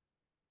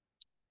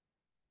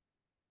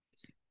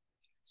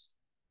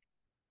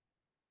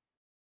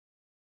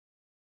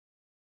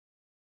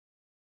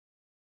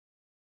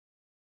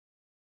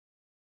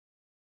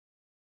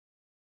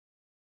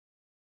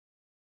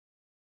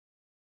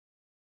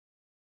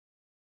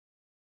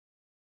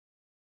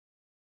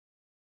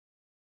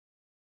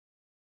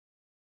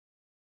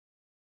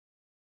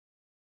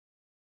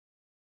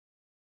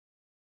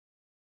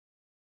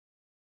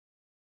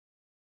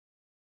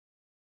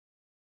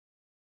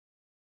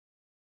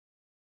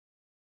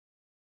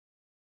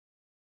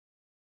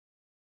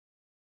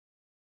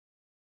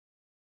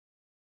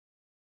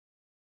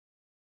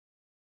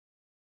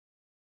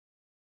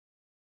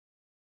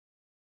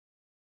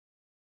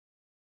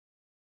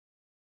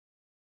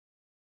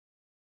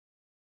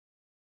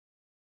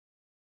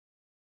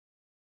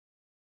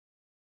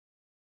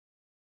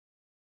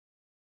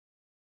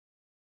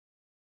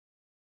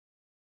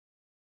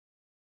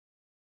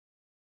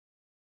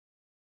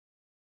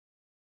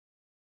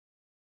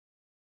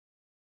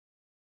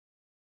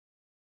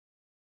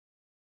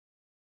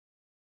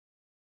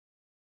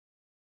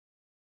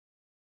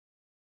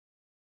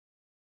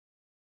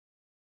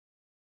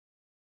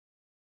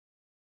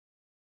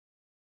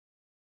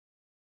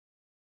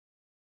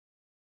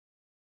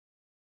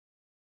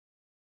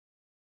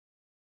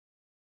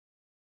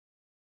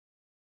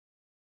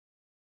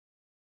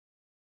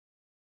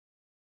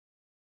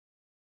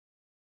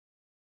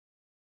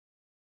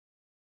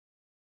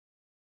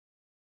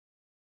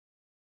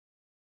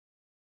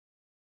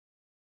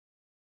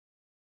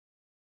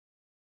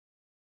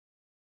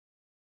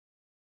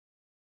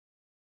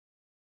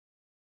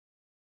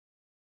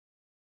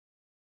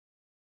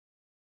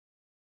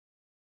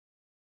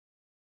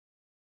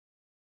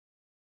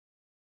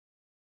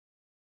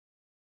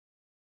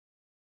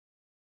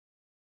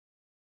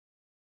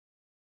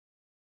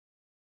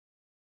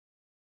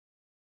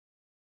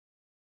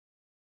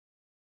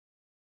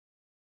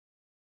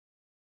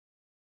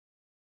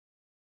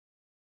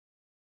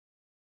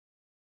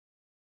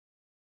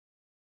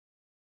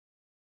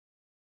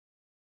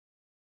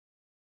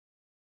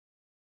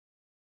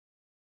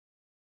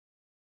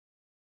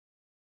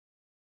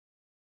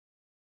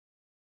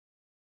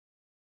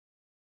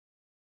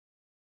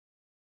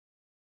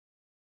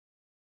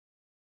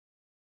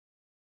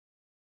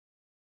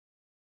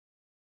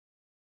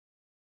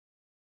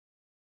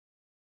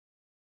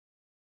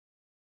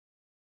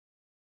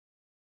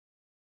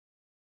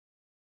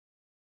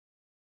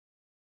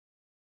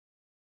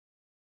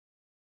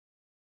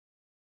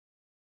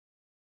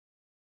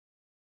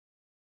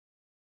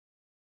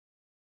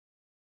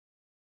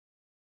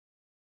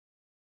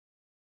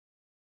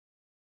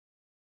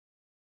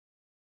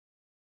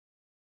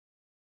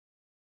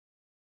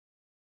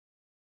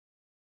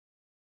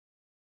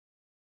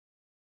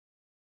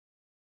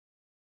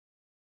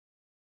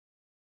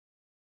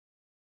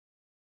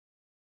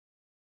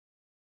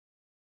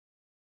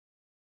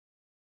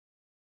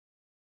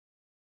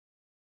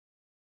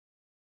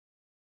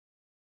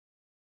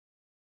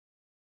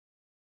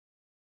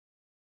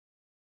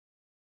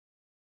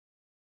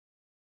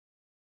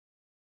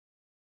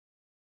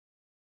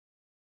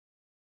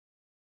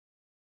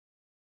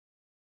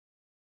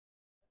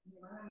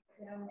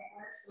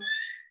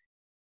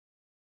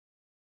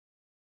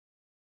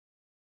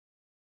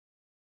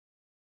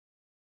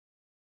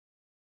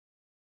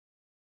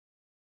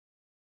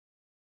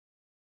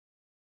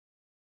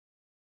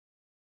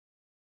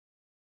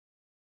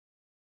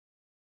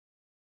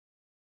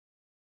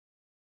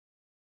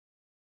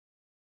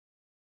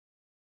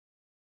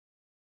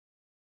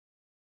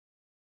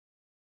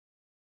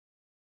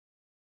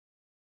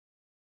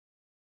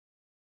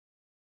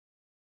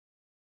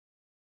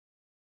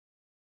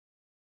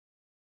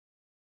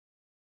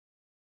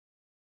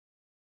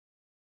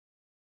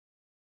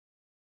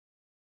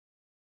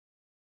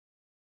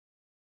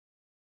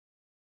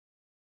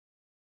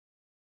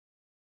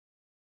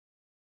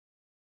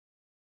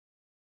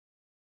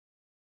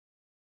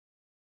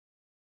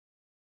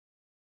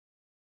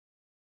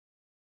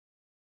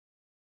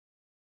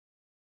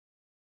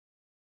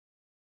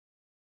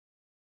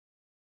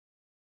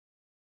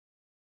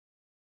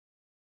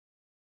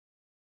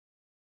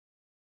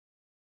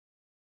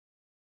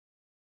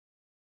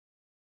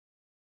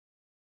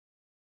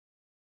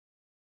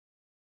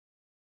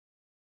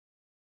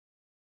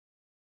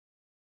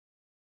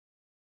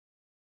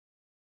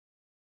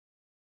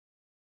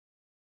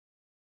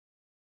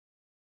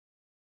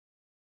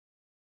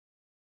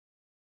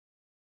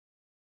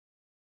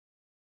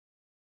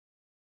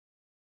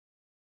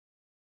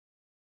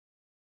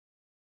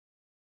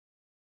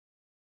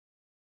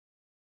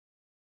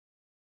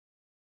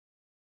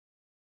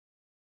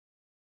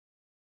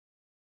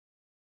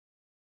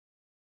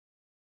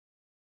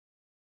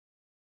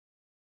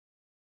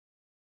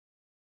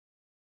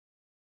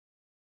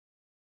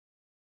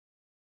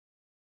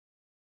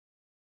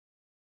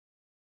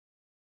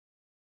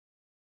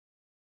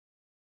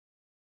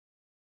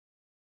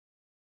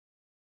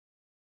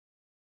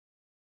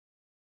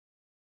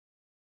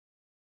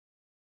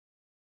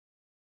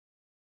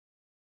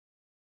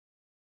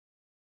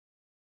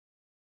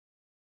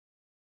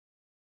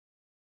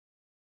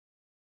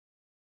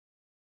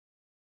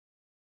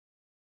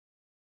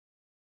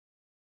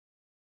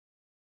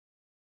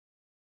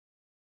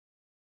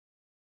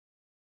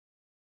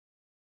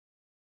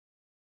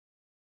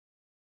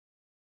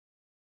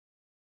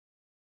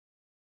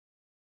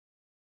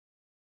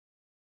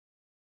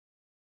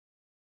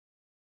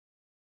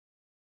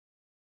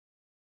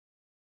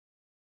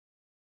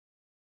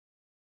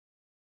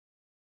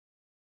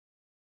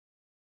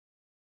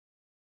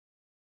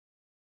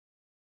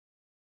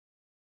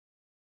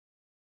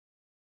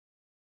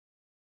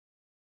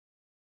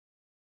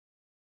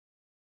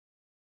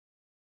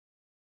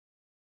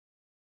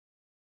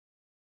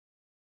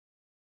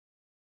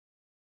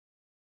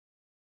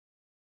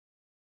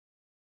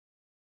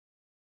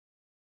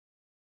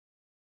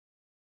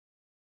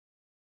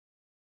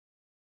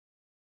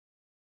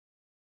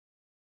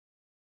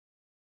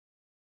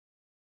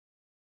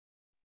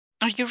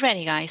 Are you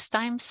ready, guys?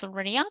 Time's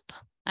already up.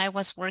 I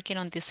was working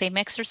on the same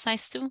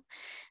exercise too.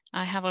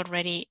 I have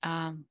already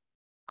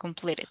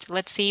completed.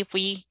 Let's see if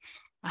we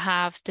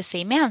have the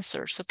same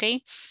answers,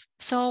 okay?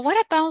 So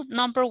what about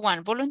number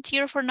one?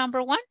 Volunteer for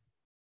number one?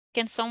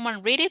 Can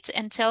someone read it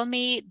and tell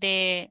me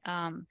the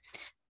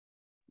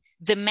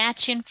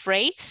matching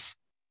phrase?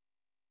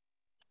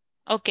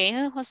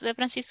 Okay, Jose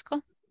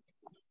Francisco.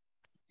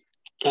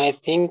 I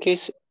think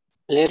it's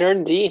letter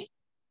D.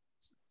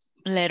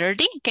 Letter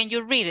D. Can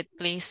you read it,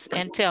 please,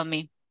 and tell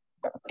me?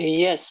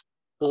 Yes.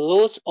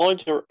 Lose all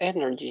your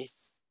energy.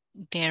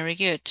 Very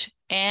good.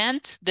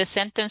 And the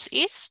sentence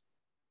is?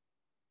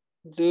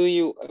 Do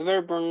you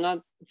ever burn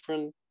out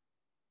from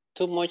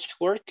too much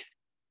work?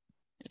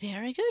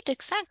 Very good.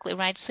 Exactly,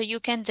 right? So you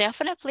can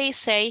definitely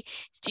say,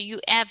 do you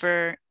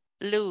ever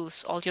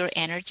lose all your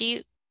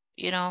energy,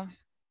 you know,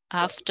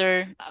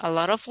 after a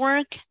lot of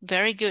work?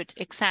 Very good.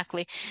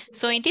 Exactly.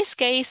 So in this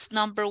case,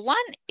 number one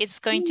is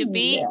going to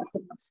be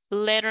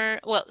letter.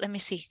 Well, let me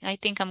see. I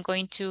think I'm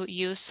going to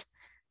use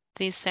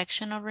this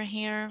section over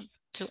here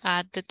to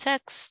add the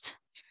text.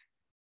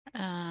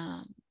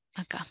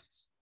 Okay.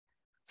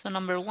 So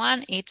number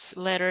one, it's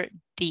letter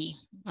D.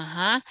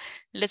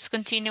 Let's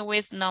continue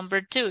with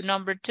number two.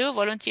 Number two,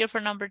 volunteer for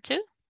number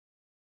two.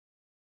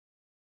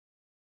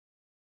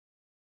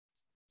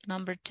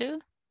 Number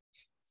two,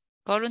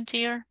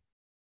 volunteer.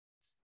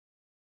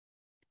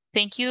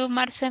 Thank you,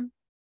 Marce.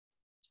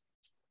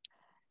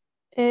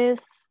 Is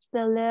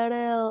the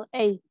letter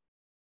A.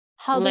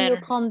 How do you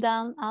calm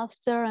down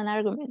after an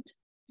argument?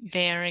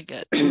 Very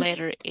good.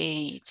 Letter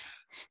A.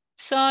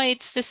 So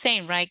it's the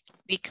same, right?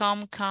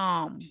 Become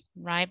calm,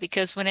 right?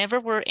 Because whenever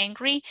we're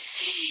angry,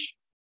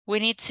 we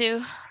need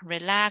to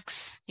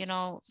relax, you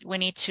know, we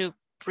need to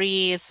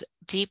breathe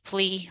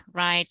deeply,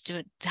 right?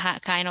 To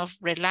kind of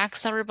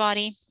relax our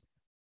body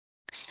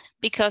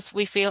because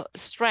we feel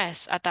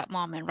stress at that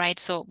moment, right?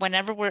 So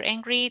whenever we're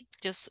angry,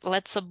 just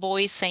let's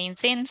avoid saying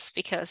things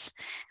because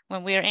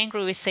when we are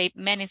angry, we say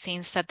many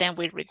things that then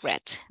we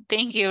regret.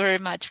 Thank you very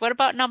much. What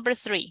about number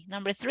three?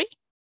 Number three?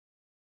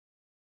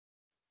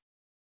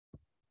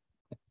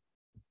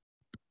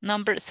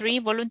 Number three,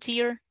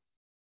 volunteer.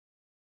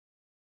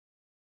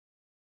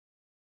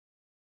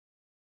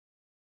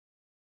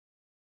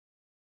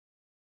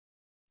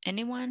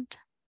 Anyone?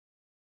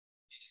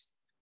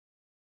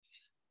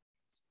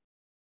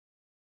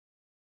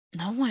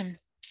 No one.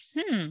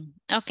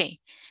 Okay.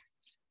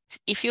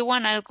 If you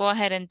want, I'll go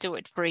ahead and do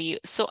it for you.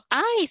 So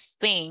I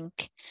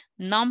think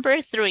number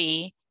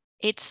three,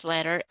 it's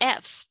letter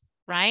F,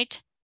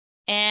 right?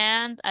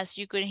 And as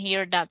you could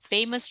hear that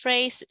famous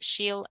phrase,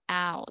 chill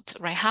out,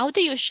 right? How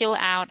do you chill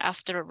out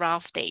after a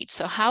rough day?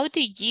 So how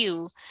do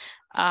you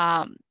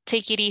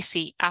take it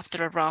easy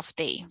after a rough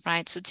day,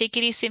 right? So take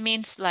it easy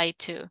means like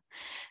to,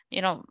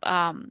 you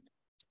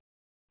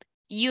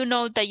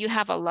know that you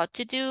have a lot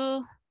to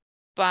do,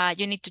 but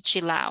you need to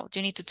chill out.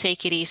 You need to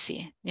take it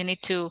easy. You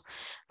need to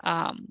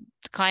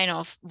kind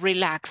of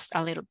relax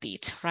a little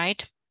bit,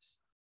 right?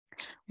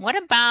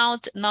 What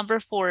about number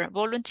four?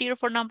 Volunteer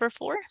for number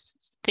four?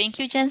 Thank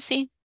you,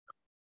 Jency.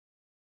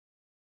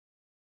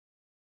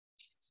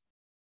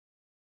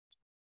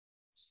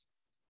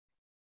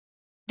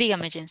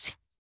 Dígame, Jency.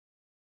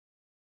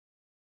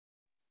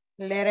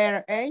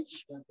 Letter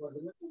H.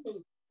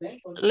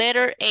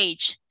 Letter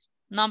H.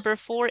 Number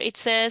four, it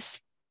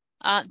says,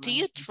 do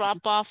you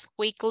drop off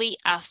quickly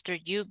after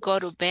you go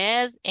to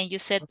bed? And you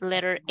said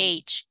letter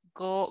H,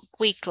 go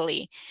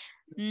quickly.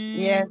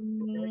 Yes.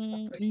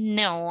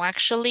 No,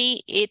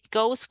 actually, it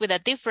goes with a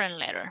different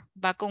letter.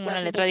 Va con una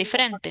letra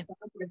diferente.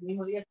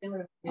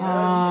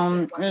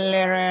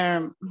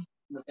 Letter...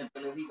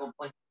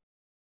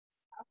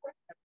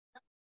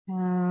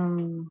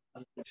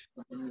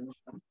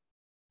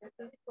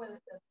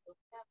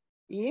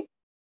 E?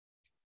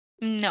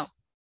 No.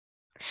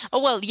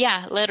 Oh, well,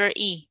 yeah, letter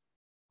E.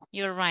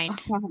 You're right.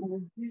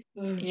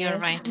 You're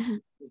right.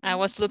 I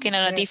was looking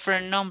at a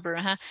different number.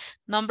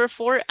 Number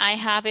four, I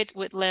have it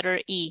with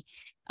letter E.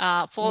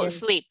 Fall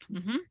asleep.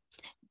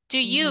 Do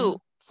you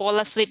fall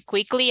asleep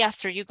quickly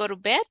after you go to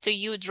bed? Do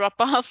you drop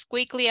off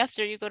quickly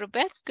after you go to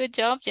bed? Good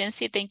job,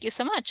 Jency. Thank you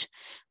so much.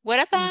 What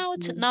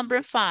about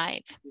number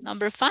five?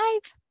 Number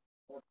five?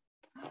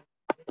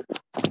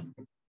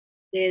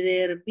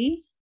 Letter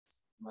B.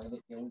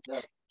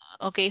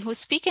 Okay, who's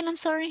speaking? I'm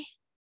sorry.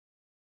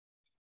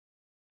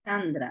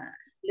 Sandra.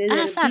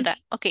 Sandra.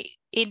 Okay,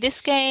 in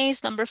this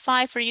case, number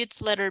five for you, it's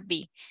letter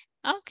B.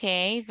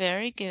 Okay,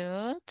 very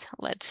good.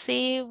 Let's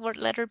see what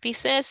letter B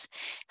says.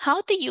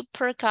 How do you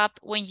perk up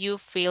when you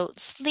feel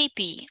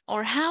sleepy?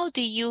 Or how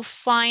do you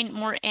find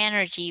more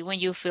energy when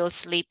you feel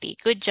sleepy?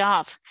 Good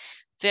job.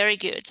 Very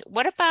good.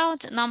 What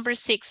about number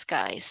six,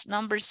 guys?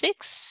 Number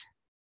six?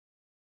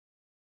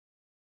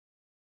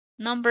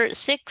 Number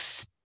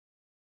six.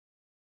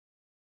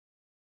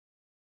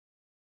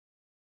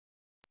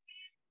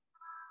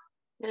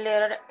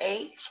 Letter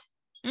H.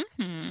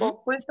 Go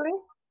quickly.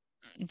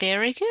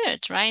 Very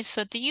good, right?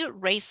 So do you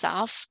race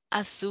off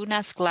as soon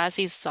as class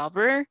is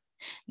over?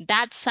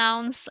 That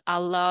sounds a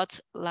lot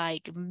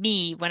like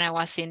me when I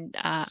was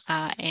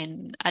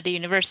at the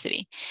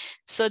university.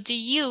 So do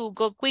you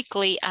go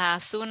quickly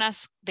as soon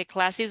as the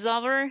class is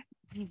over?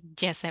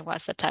 Yes, I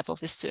was that type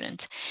of a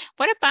student.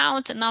 What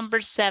about number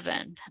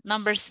 7?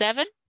 Number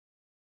 7?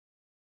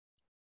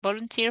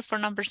 Volunteer for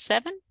number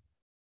 7?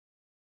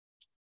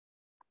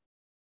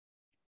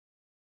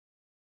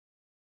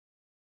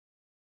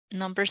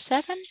 Number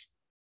 7?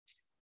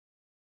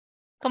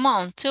 Come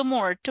on, two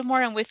more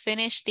and we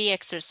finish the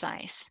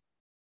exercise.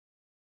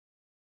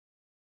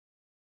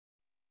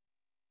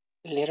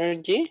 Letter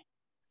G.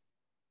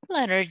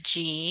 Letter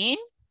G.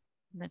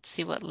 Let's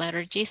see what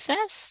letter G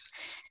says.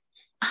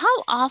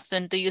 How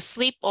often do you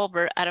sleep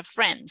over at a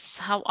friend's?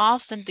 How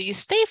often do you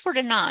stay for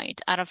the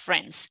night at a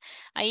friend's?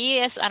 Ahí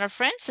es at a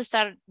friend's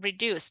está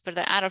reduced,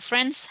 pero at a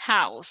friend's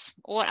house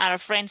or at a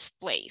friend's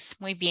place.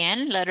 Muy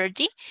bien, letter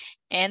G.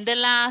 And the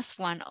last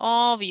one,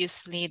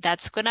 obviously,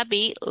 that's gonna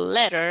be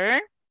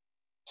letter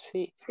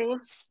C.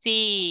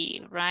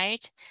 C,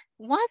 right?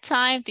 What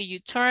time do you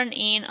turn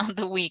in on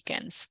the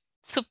weekends?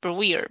 Super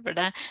weird,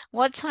 ¿verdad?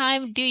 What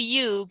time do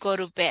you go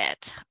to bed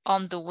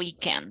on the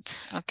weekend?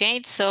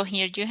 Okay, so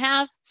here you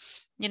have,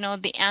 you know,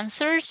 the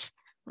answers,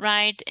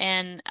 right?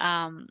 And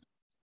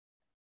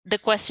the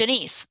question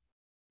is,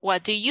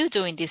 what do you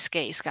do in this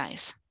case,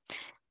 guys?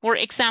 For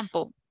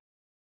example,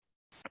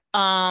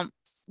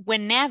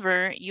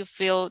 whenever you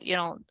feel, you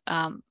know,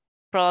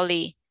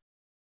 probably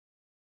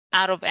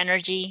out of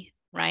energy,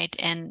 right?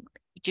 And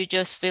you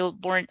just feel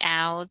burnt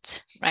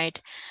out,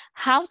 right?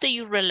 How do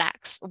you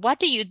relax? What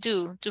do you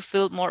do to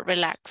feel more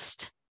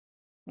relaxed?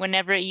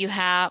 Whenever you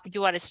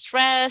are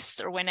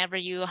stressed or whenever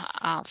you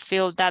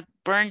feel that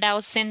burned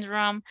out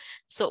syndrome.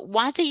 So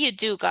what do you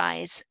do,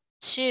 guys,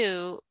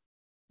 to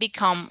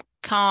become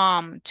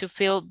calm, to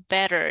feel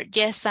better?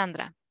 Yes,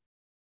 Sandra.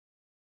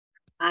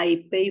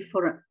 I pay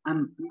for a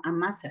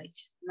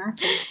massage.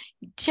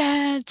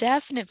 Yeah,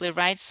 definitely,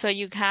 right? So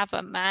you have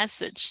a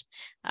massage.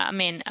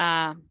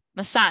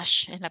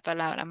 Massage es la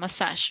palabra,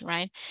 massage,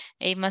 right?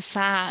 A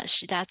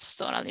massage, that's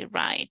totally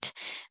right.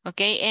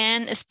 Okay,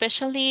 and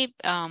especially,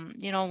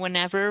 you know,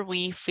 whenever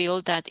we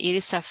feel that it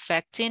is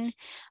affecting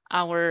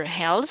our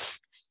health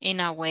in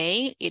a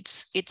way,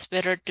 it's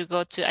better to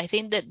go to, I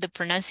think that the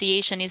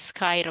pronunciation is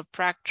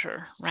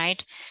chiropractor,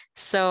 right?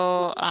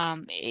 So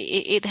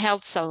it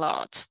helps a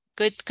lot.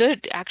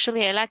 Good.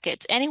 Actually, I like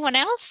it. Anyone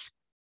else?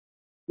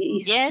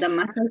 Yes. The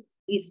massage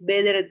is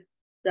better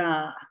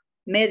than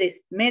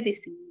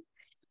medicine.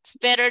 It's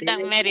better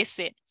than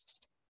medicine.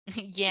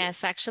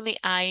 Yes, actually,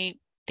 I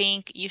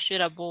think you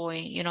should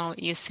avoid, you know,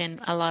 using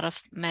a lot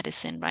of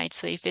medicine, right?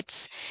 So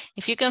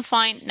if you can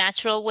find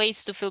natural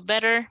ways to feel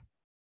better,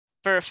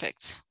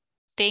 perfect.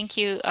 Thank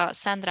you,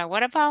 Sandra.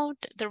 What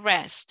about the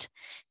rest?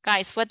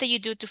 Guys, what do you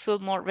do to feel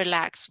more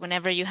relaxed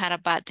whenever you had a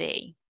bad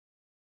day?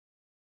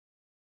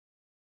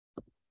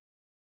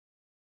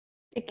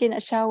 Taking a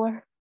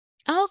shower.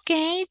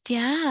 Okay,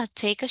 yeah,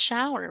 take a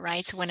shower,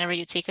 right? So whenever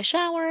you take a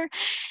shower,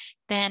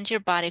 then your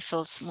body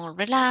feels more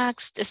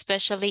relaxed,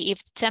 especially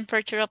if the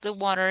temperature of the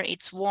water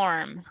is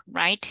warm,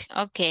 right?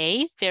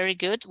 Okay, very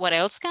good. What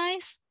else,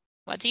 guys?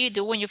 What do you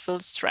do when you feel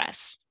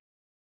stress?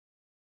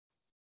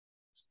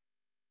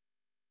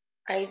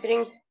 I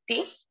drink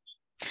tea.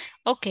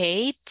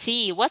 Okay,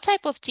 tea. What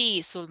type of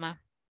tea, Sulma?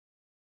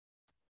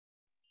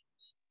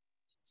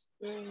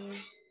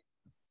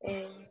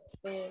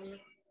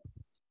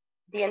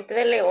 Diente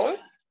de león.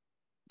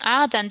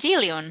 Ah,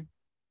 dandelion.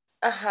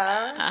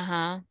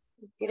 Ajá.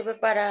 Sirve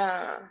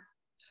para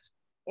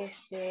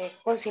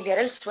conciliar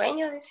el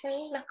sueño, dice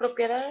ahí, las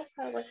propiedades,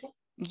 algo así.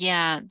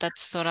 Yeah,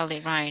 that's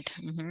totally right.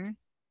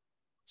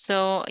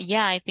 So,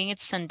 yeah, I think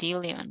it's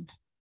dandelion.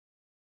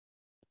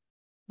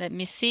 Let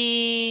me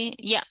see.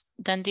 Yeah,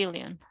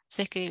 dandelion.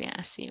 Se escribe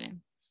así,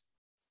 ven.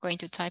 Going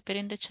to type it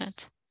in the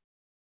chat.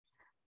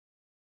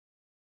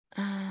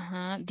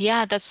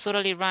 Yeah, that's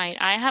totally right.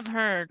 I have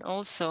heard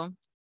also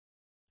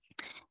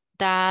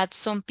that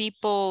some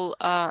people,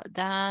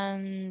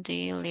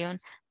 dandelion,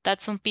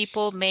 that some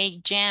people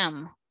make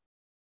jam.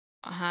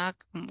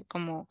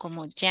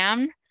 Como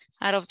jam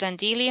out of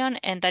dandelion,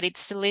 and that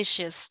it's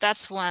delicious.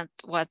 That's what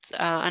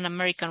an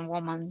American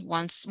woman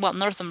once, well,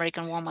 North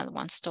American woman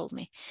once told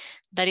me,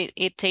 that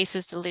it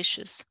tastes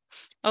delicious.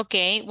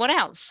 Okay, what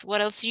else?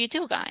 What else do you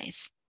do,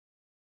 guys?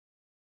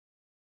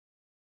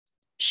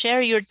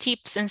 Share your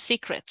tips and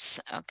secrets,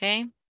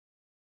 okay?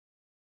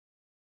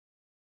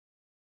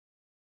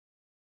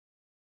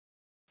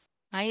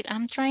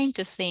 I'm trying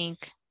to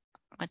think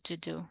what to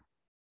do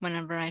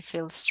whenever I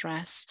feel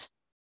stressed.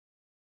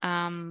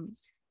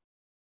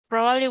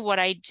 Probably what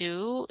I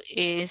do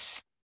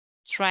is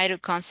try to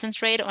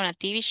concentrate on a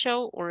TV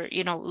show, or,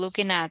 you know,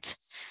 looking at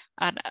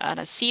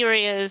a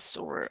series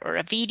or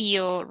a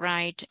video,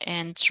 right?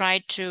 And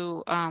try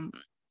to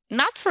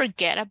not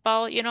forget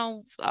about, you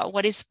know,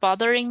 what is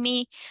bothering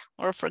me,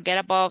 or forget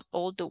about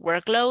all the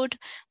workload,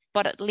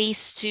 but at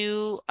least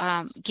to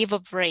give a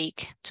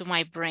break to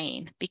my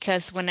brain,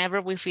 because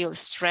whenever we feel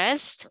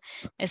stressed,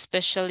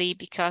 especially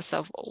because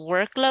of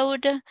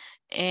workload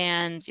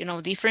and, you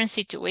know, different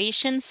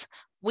situations,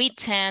 we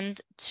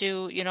tend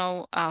to, you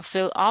know,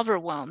 feel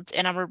overwhelmed,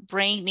 and our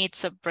brain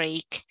needs a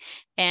break.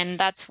 And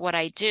that's what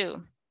I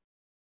do.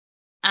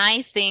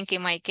 I think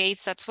in my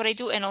case, that's what I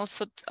do. And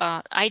also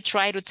I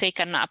try to take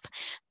a nap.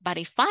 But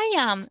if I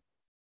am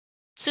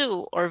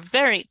too or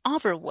very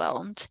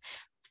overwhelmed,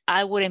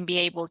 I wouldn't be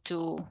able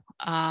to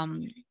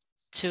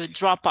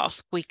drop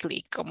off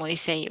quickly, como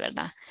dice ahí,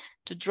 ¿verdad?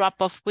 To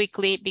drop off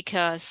quickly,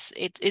 because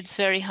it's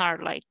very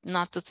hard, like,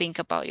 not to think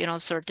about, you know,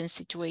 certain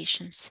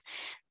situations.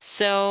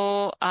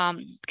 So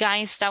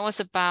guys, that was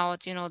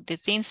about, you know, the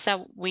things that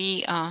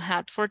we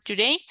had for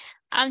today.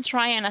 I'm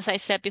trying, as I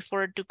said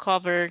before, to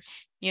cover,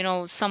 you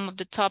know, some of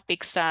the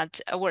topics that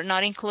were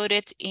not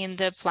included in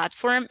the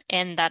platform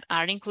and that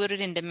are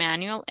included in the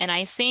manual. And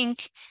I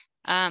think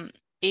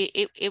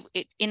it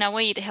in a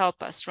way it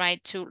helped us,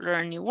 right, to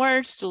learn new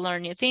words, to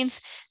learn new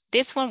things.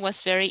 This one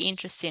was very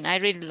interesting. I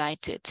really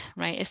liked it,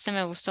 right? Este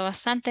me gustó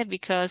bastante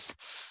because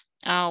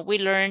we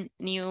learned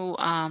new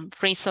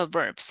phrasal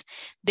verbs.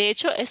 De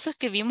hecho, esos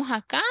que vimos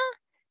acá,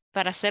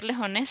 para serles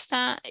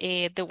honesta,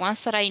 the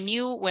ones that I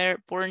knew were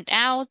burned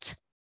out,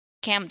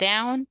 camp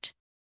down,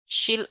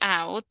 chill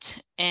out,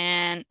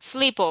 and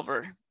sleep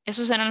over.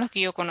 Esos eran los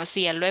que yo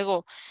conocía.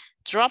 Luego,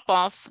 drop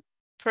off,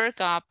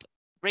 perk up,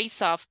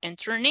 race off, and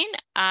turn in.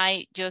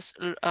 I just,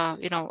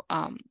 you know,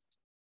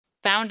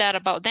 found out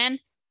about them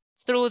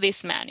through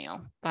this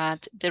manual.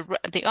 But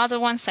the other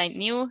ones I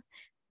knew,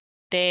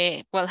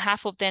 well,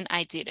 half of them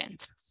I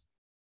didn't.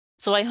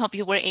 So I hope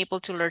you were able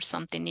to learn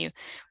something new.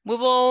 We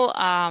will,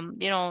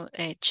 you know,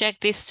 check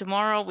this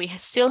tomorrow. We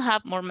still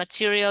have more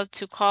material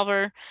to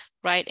cover,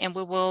 right? And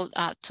we will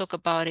talk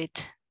about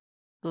it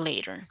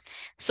later.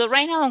 So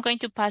right now I'm going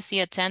to pass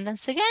the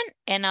attendance again,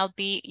 and I'll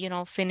be, you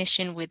know,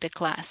 finishing with the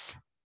class.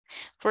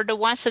 For the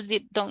ones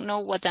that don't know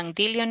what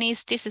dandelion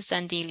is, this is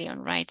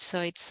dandelion, right? So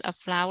it's a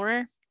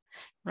flower,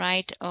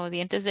 right? O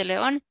dientes de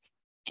león.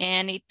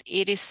 And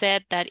it is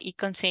said that it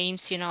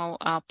contains, you know,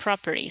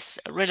 properties,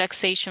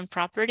 relaxation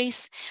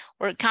properties,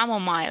 or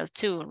chamomile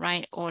too,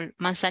 right? Or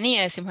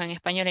manzanilla decimos en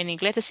español. En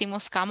inglés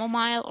decimos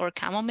chamomile or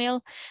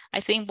chamomile.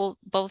 I think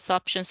both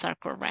options are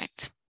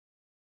correct.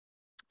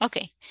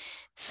 Okay,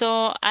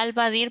 so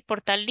Alba Dir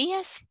Portal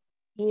Díaz.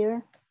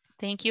 Here.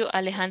 Thank you.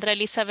 Alejandra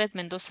Elizabeth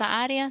Mendoza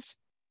Arias.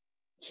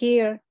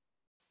 Here.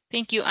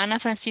 Thank you. Ana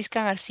Francisca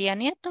García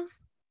Nieto.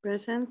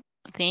 Present.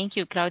 Thank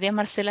you. Claudia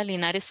Marcela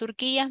Linares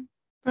Urquía.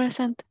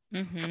 Present.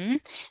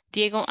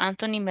 Diego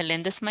Anthony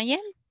Meléndez Mayel.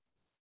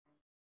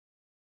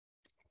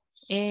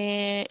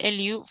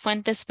 Eliu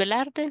Fuentes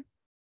Velarde.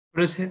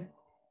 Present.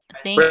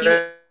 Thank you.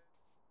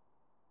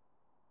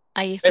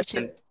 Ahí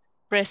escuché.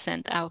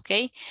 Present.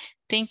 Okay.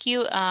 Thank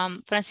you.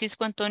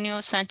 Francisco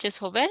Antonio Sánchez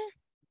Jovel.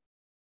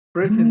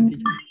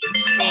 Present.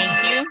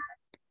 Thank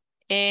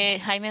you.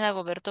 Jaime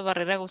Dagoberto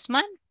Barrera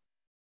Guzmán.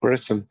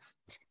 Present.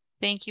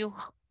 Thank you.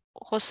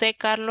 José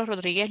Carlos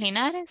Rodríguez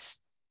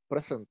Linares.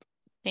 Present.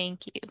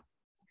 Thank you.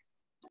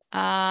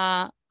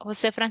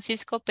 José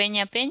Francisco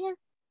Peña Peña.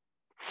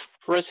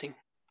 Present.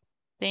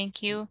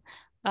 Thank you.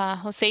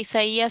 José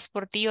Isaías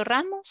Portillo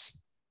Ramos.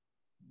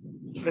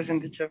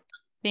 Present, teacher.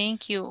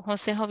 Thank you.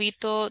 José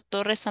Jovito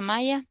Torres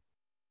Amaya.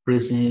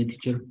 Present,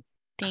 teacher.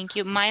 Thank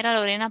you. Mayra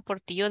Lorena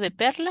Portillo de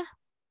Perla.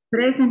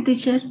 Present,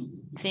 teacher.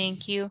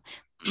 Thank you.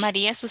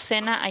 María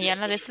Azucena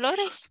Ayala de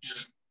Flores.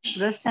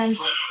 Present.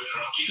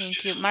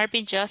 Thank you.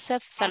 Marvin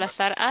Joseph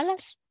Salazar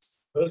Alas.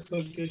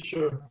 Present,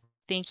 teacher.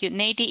 Thank you.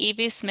 Nady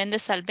Ibis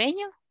Méndez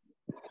Albeño.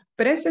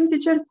 Present,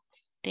 teacher.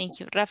 Thank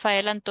you.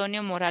 Rafael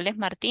Antonio Morales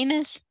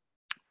Martínez.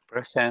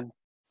 Present.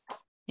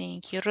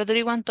 Thank you.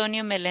 Rodrigo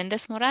Antonio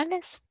Meléndez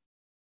Morales.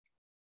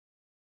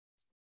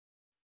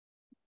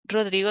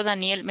 Rodrigo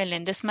Daniel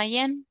Meléndez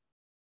Mayén.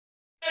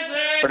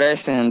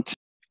 Present.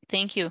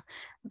 Thank you.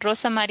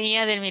 Rosa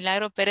María del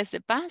Milagro Pérez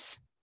de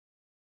Paz.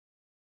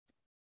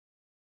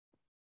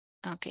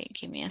 Okay,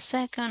 give me a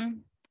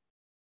second.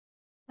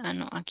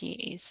 No, aquí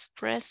is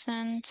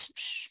present.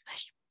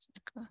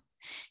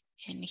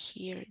 And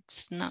here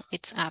it's not,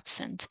 it's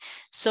absent.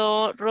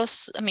 So,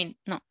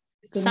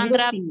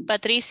 Sandra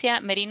Patricia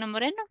Merino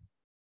Moreno.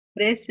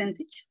 Present,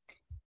 teacher.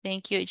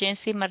 Thank you.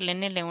 Jency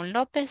Marlene León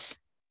López.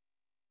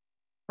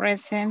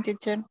 Present,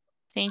 teacher.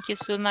 Thank you.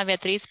 Zulma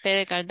Beatriz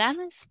Pérez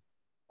Galdames.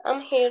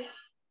 I'm here.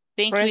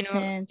 Thank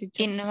Present, you.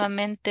 teacher. Y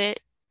nuevamente,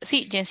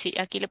 sí, Jency,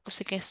 aquí le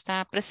puse que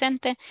está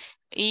presente.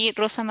 Y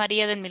Rosa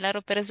María del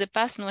Milagro Pérez de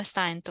Paz no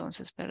está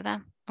entonces,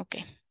 ¿verdad?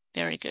 Okay,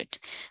 very good.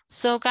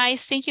 So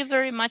guys, thank you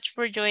very much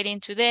for joining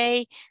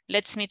today.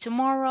 Let's meet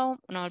tomorrow.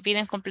 No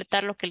olviden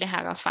completar lo que les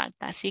haga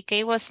falta. Así que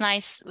it was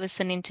nice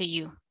listening to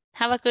you.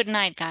 Have a good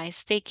night,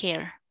 guys. Take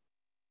care.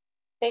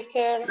 Take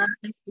care.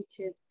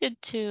 You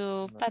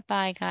too.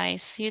 Bye-bye,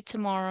 guys. See you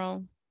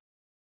tomorrow.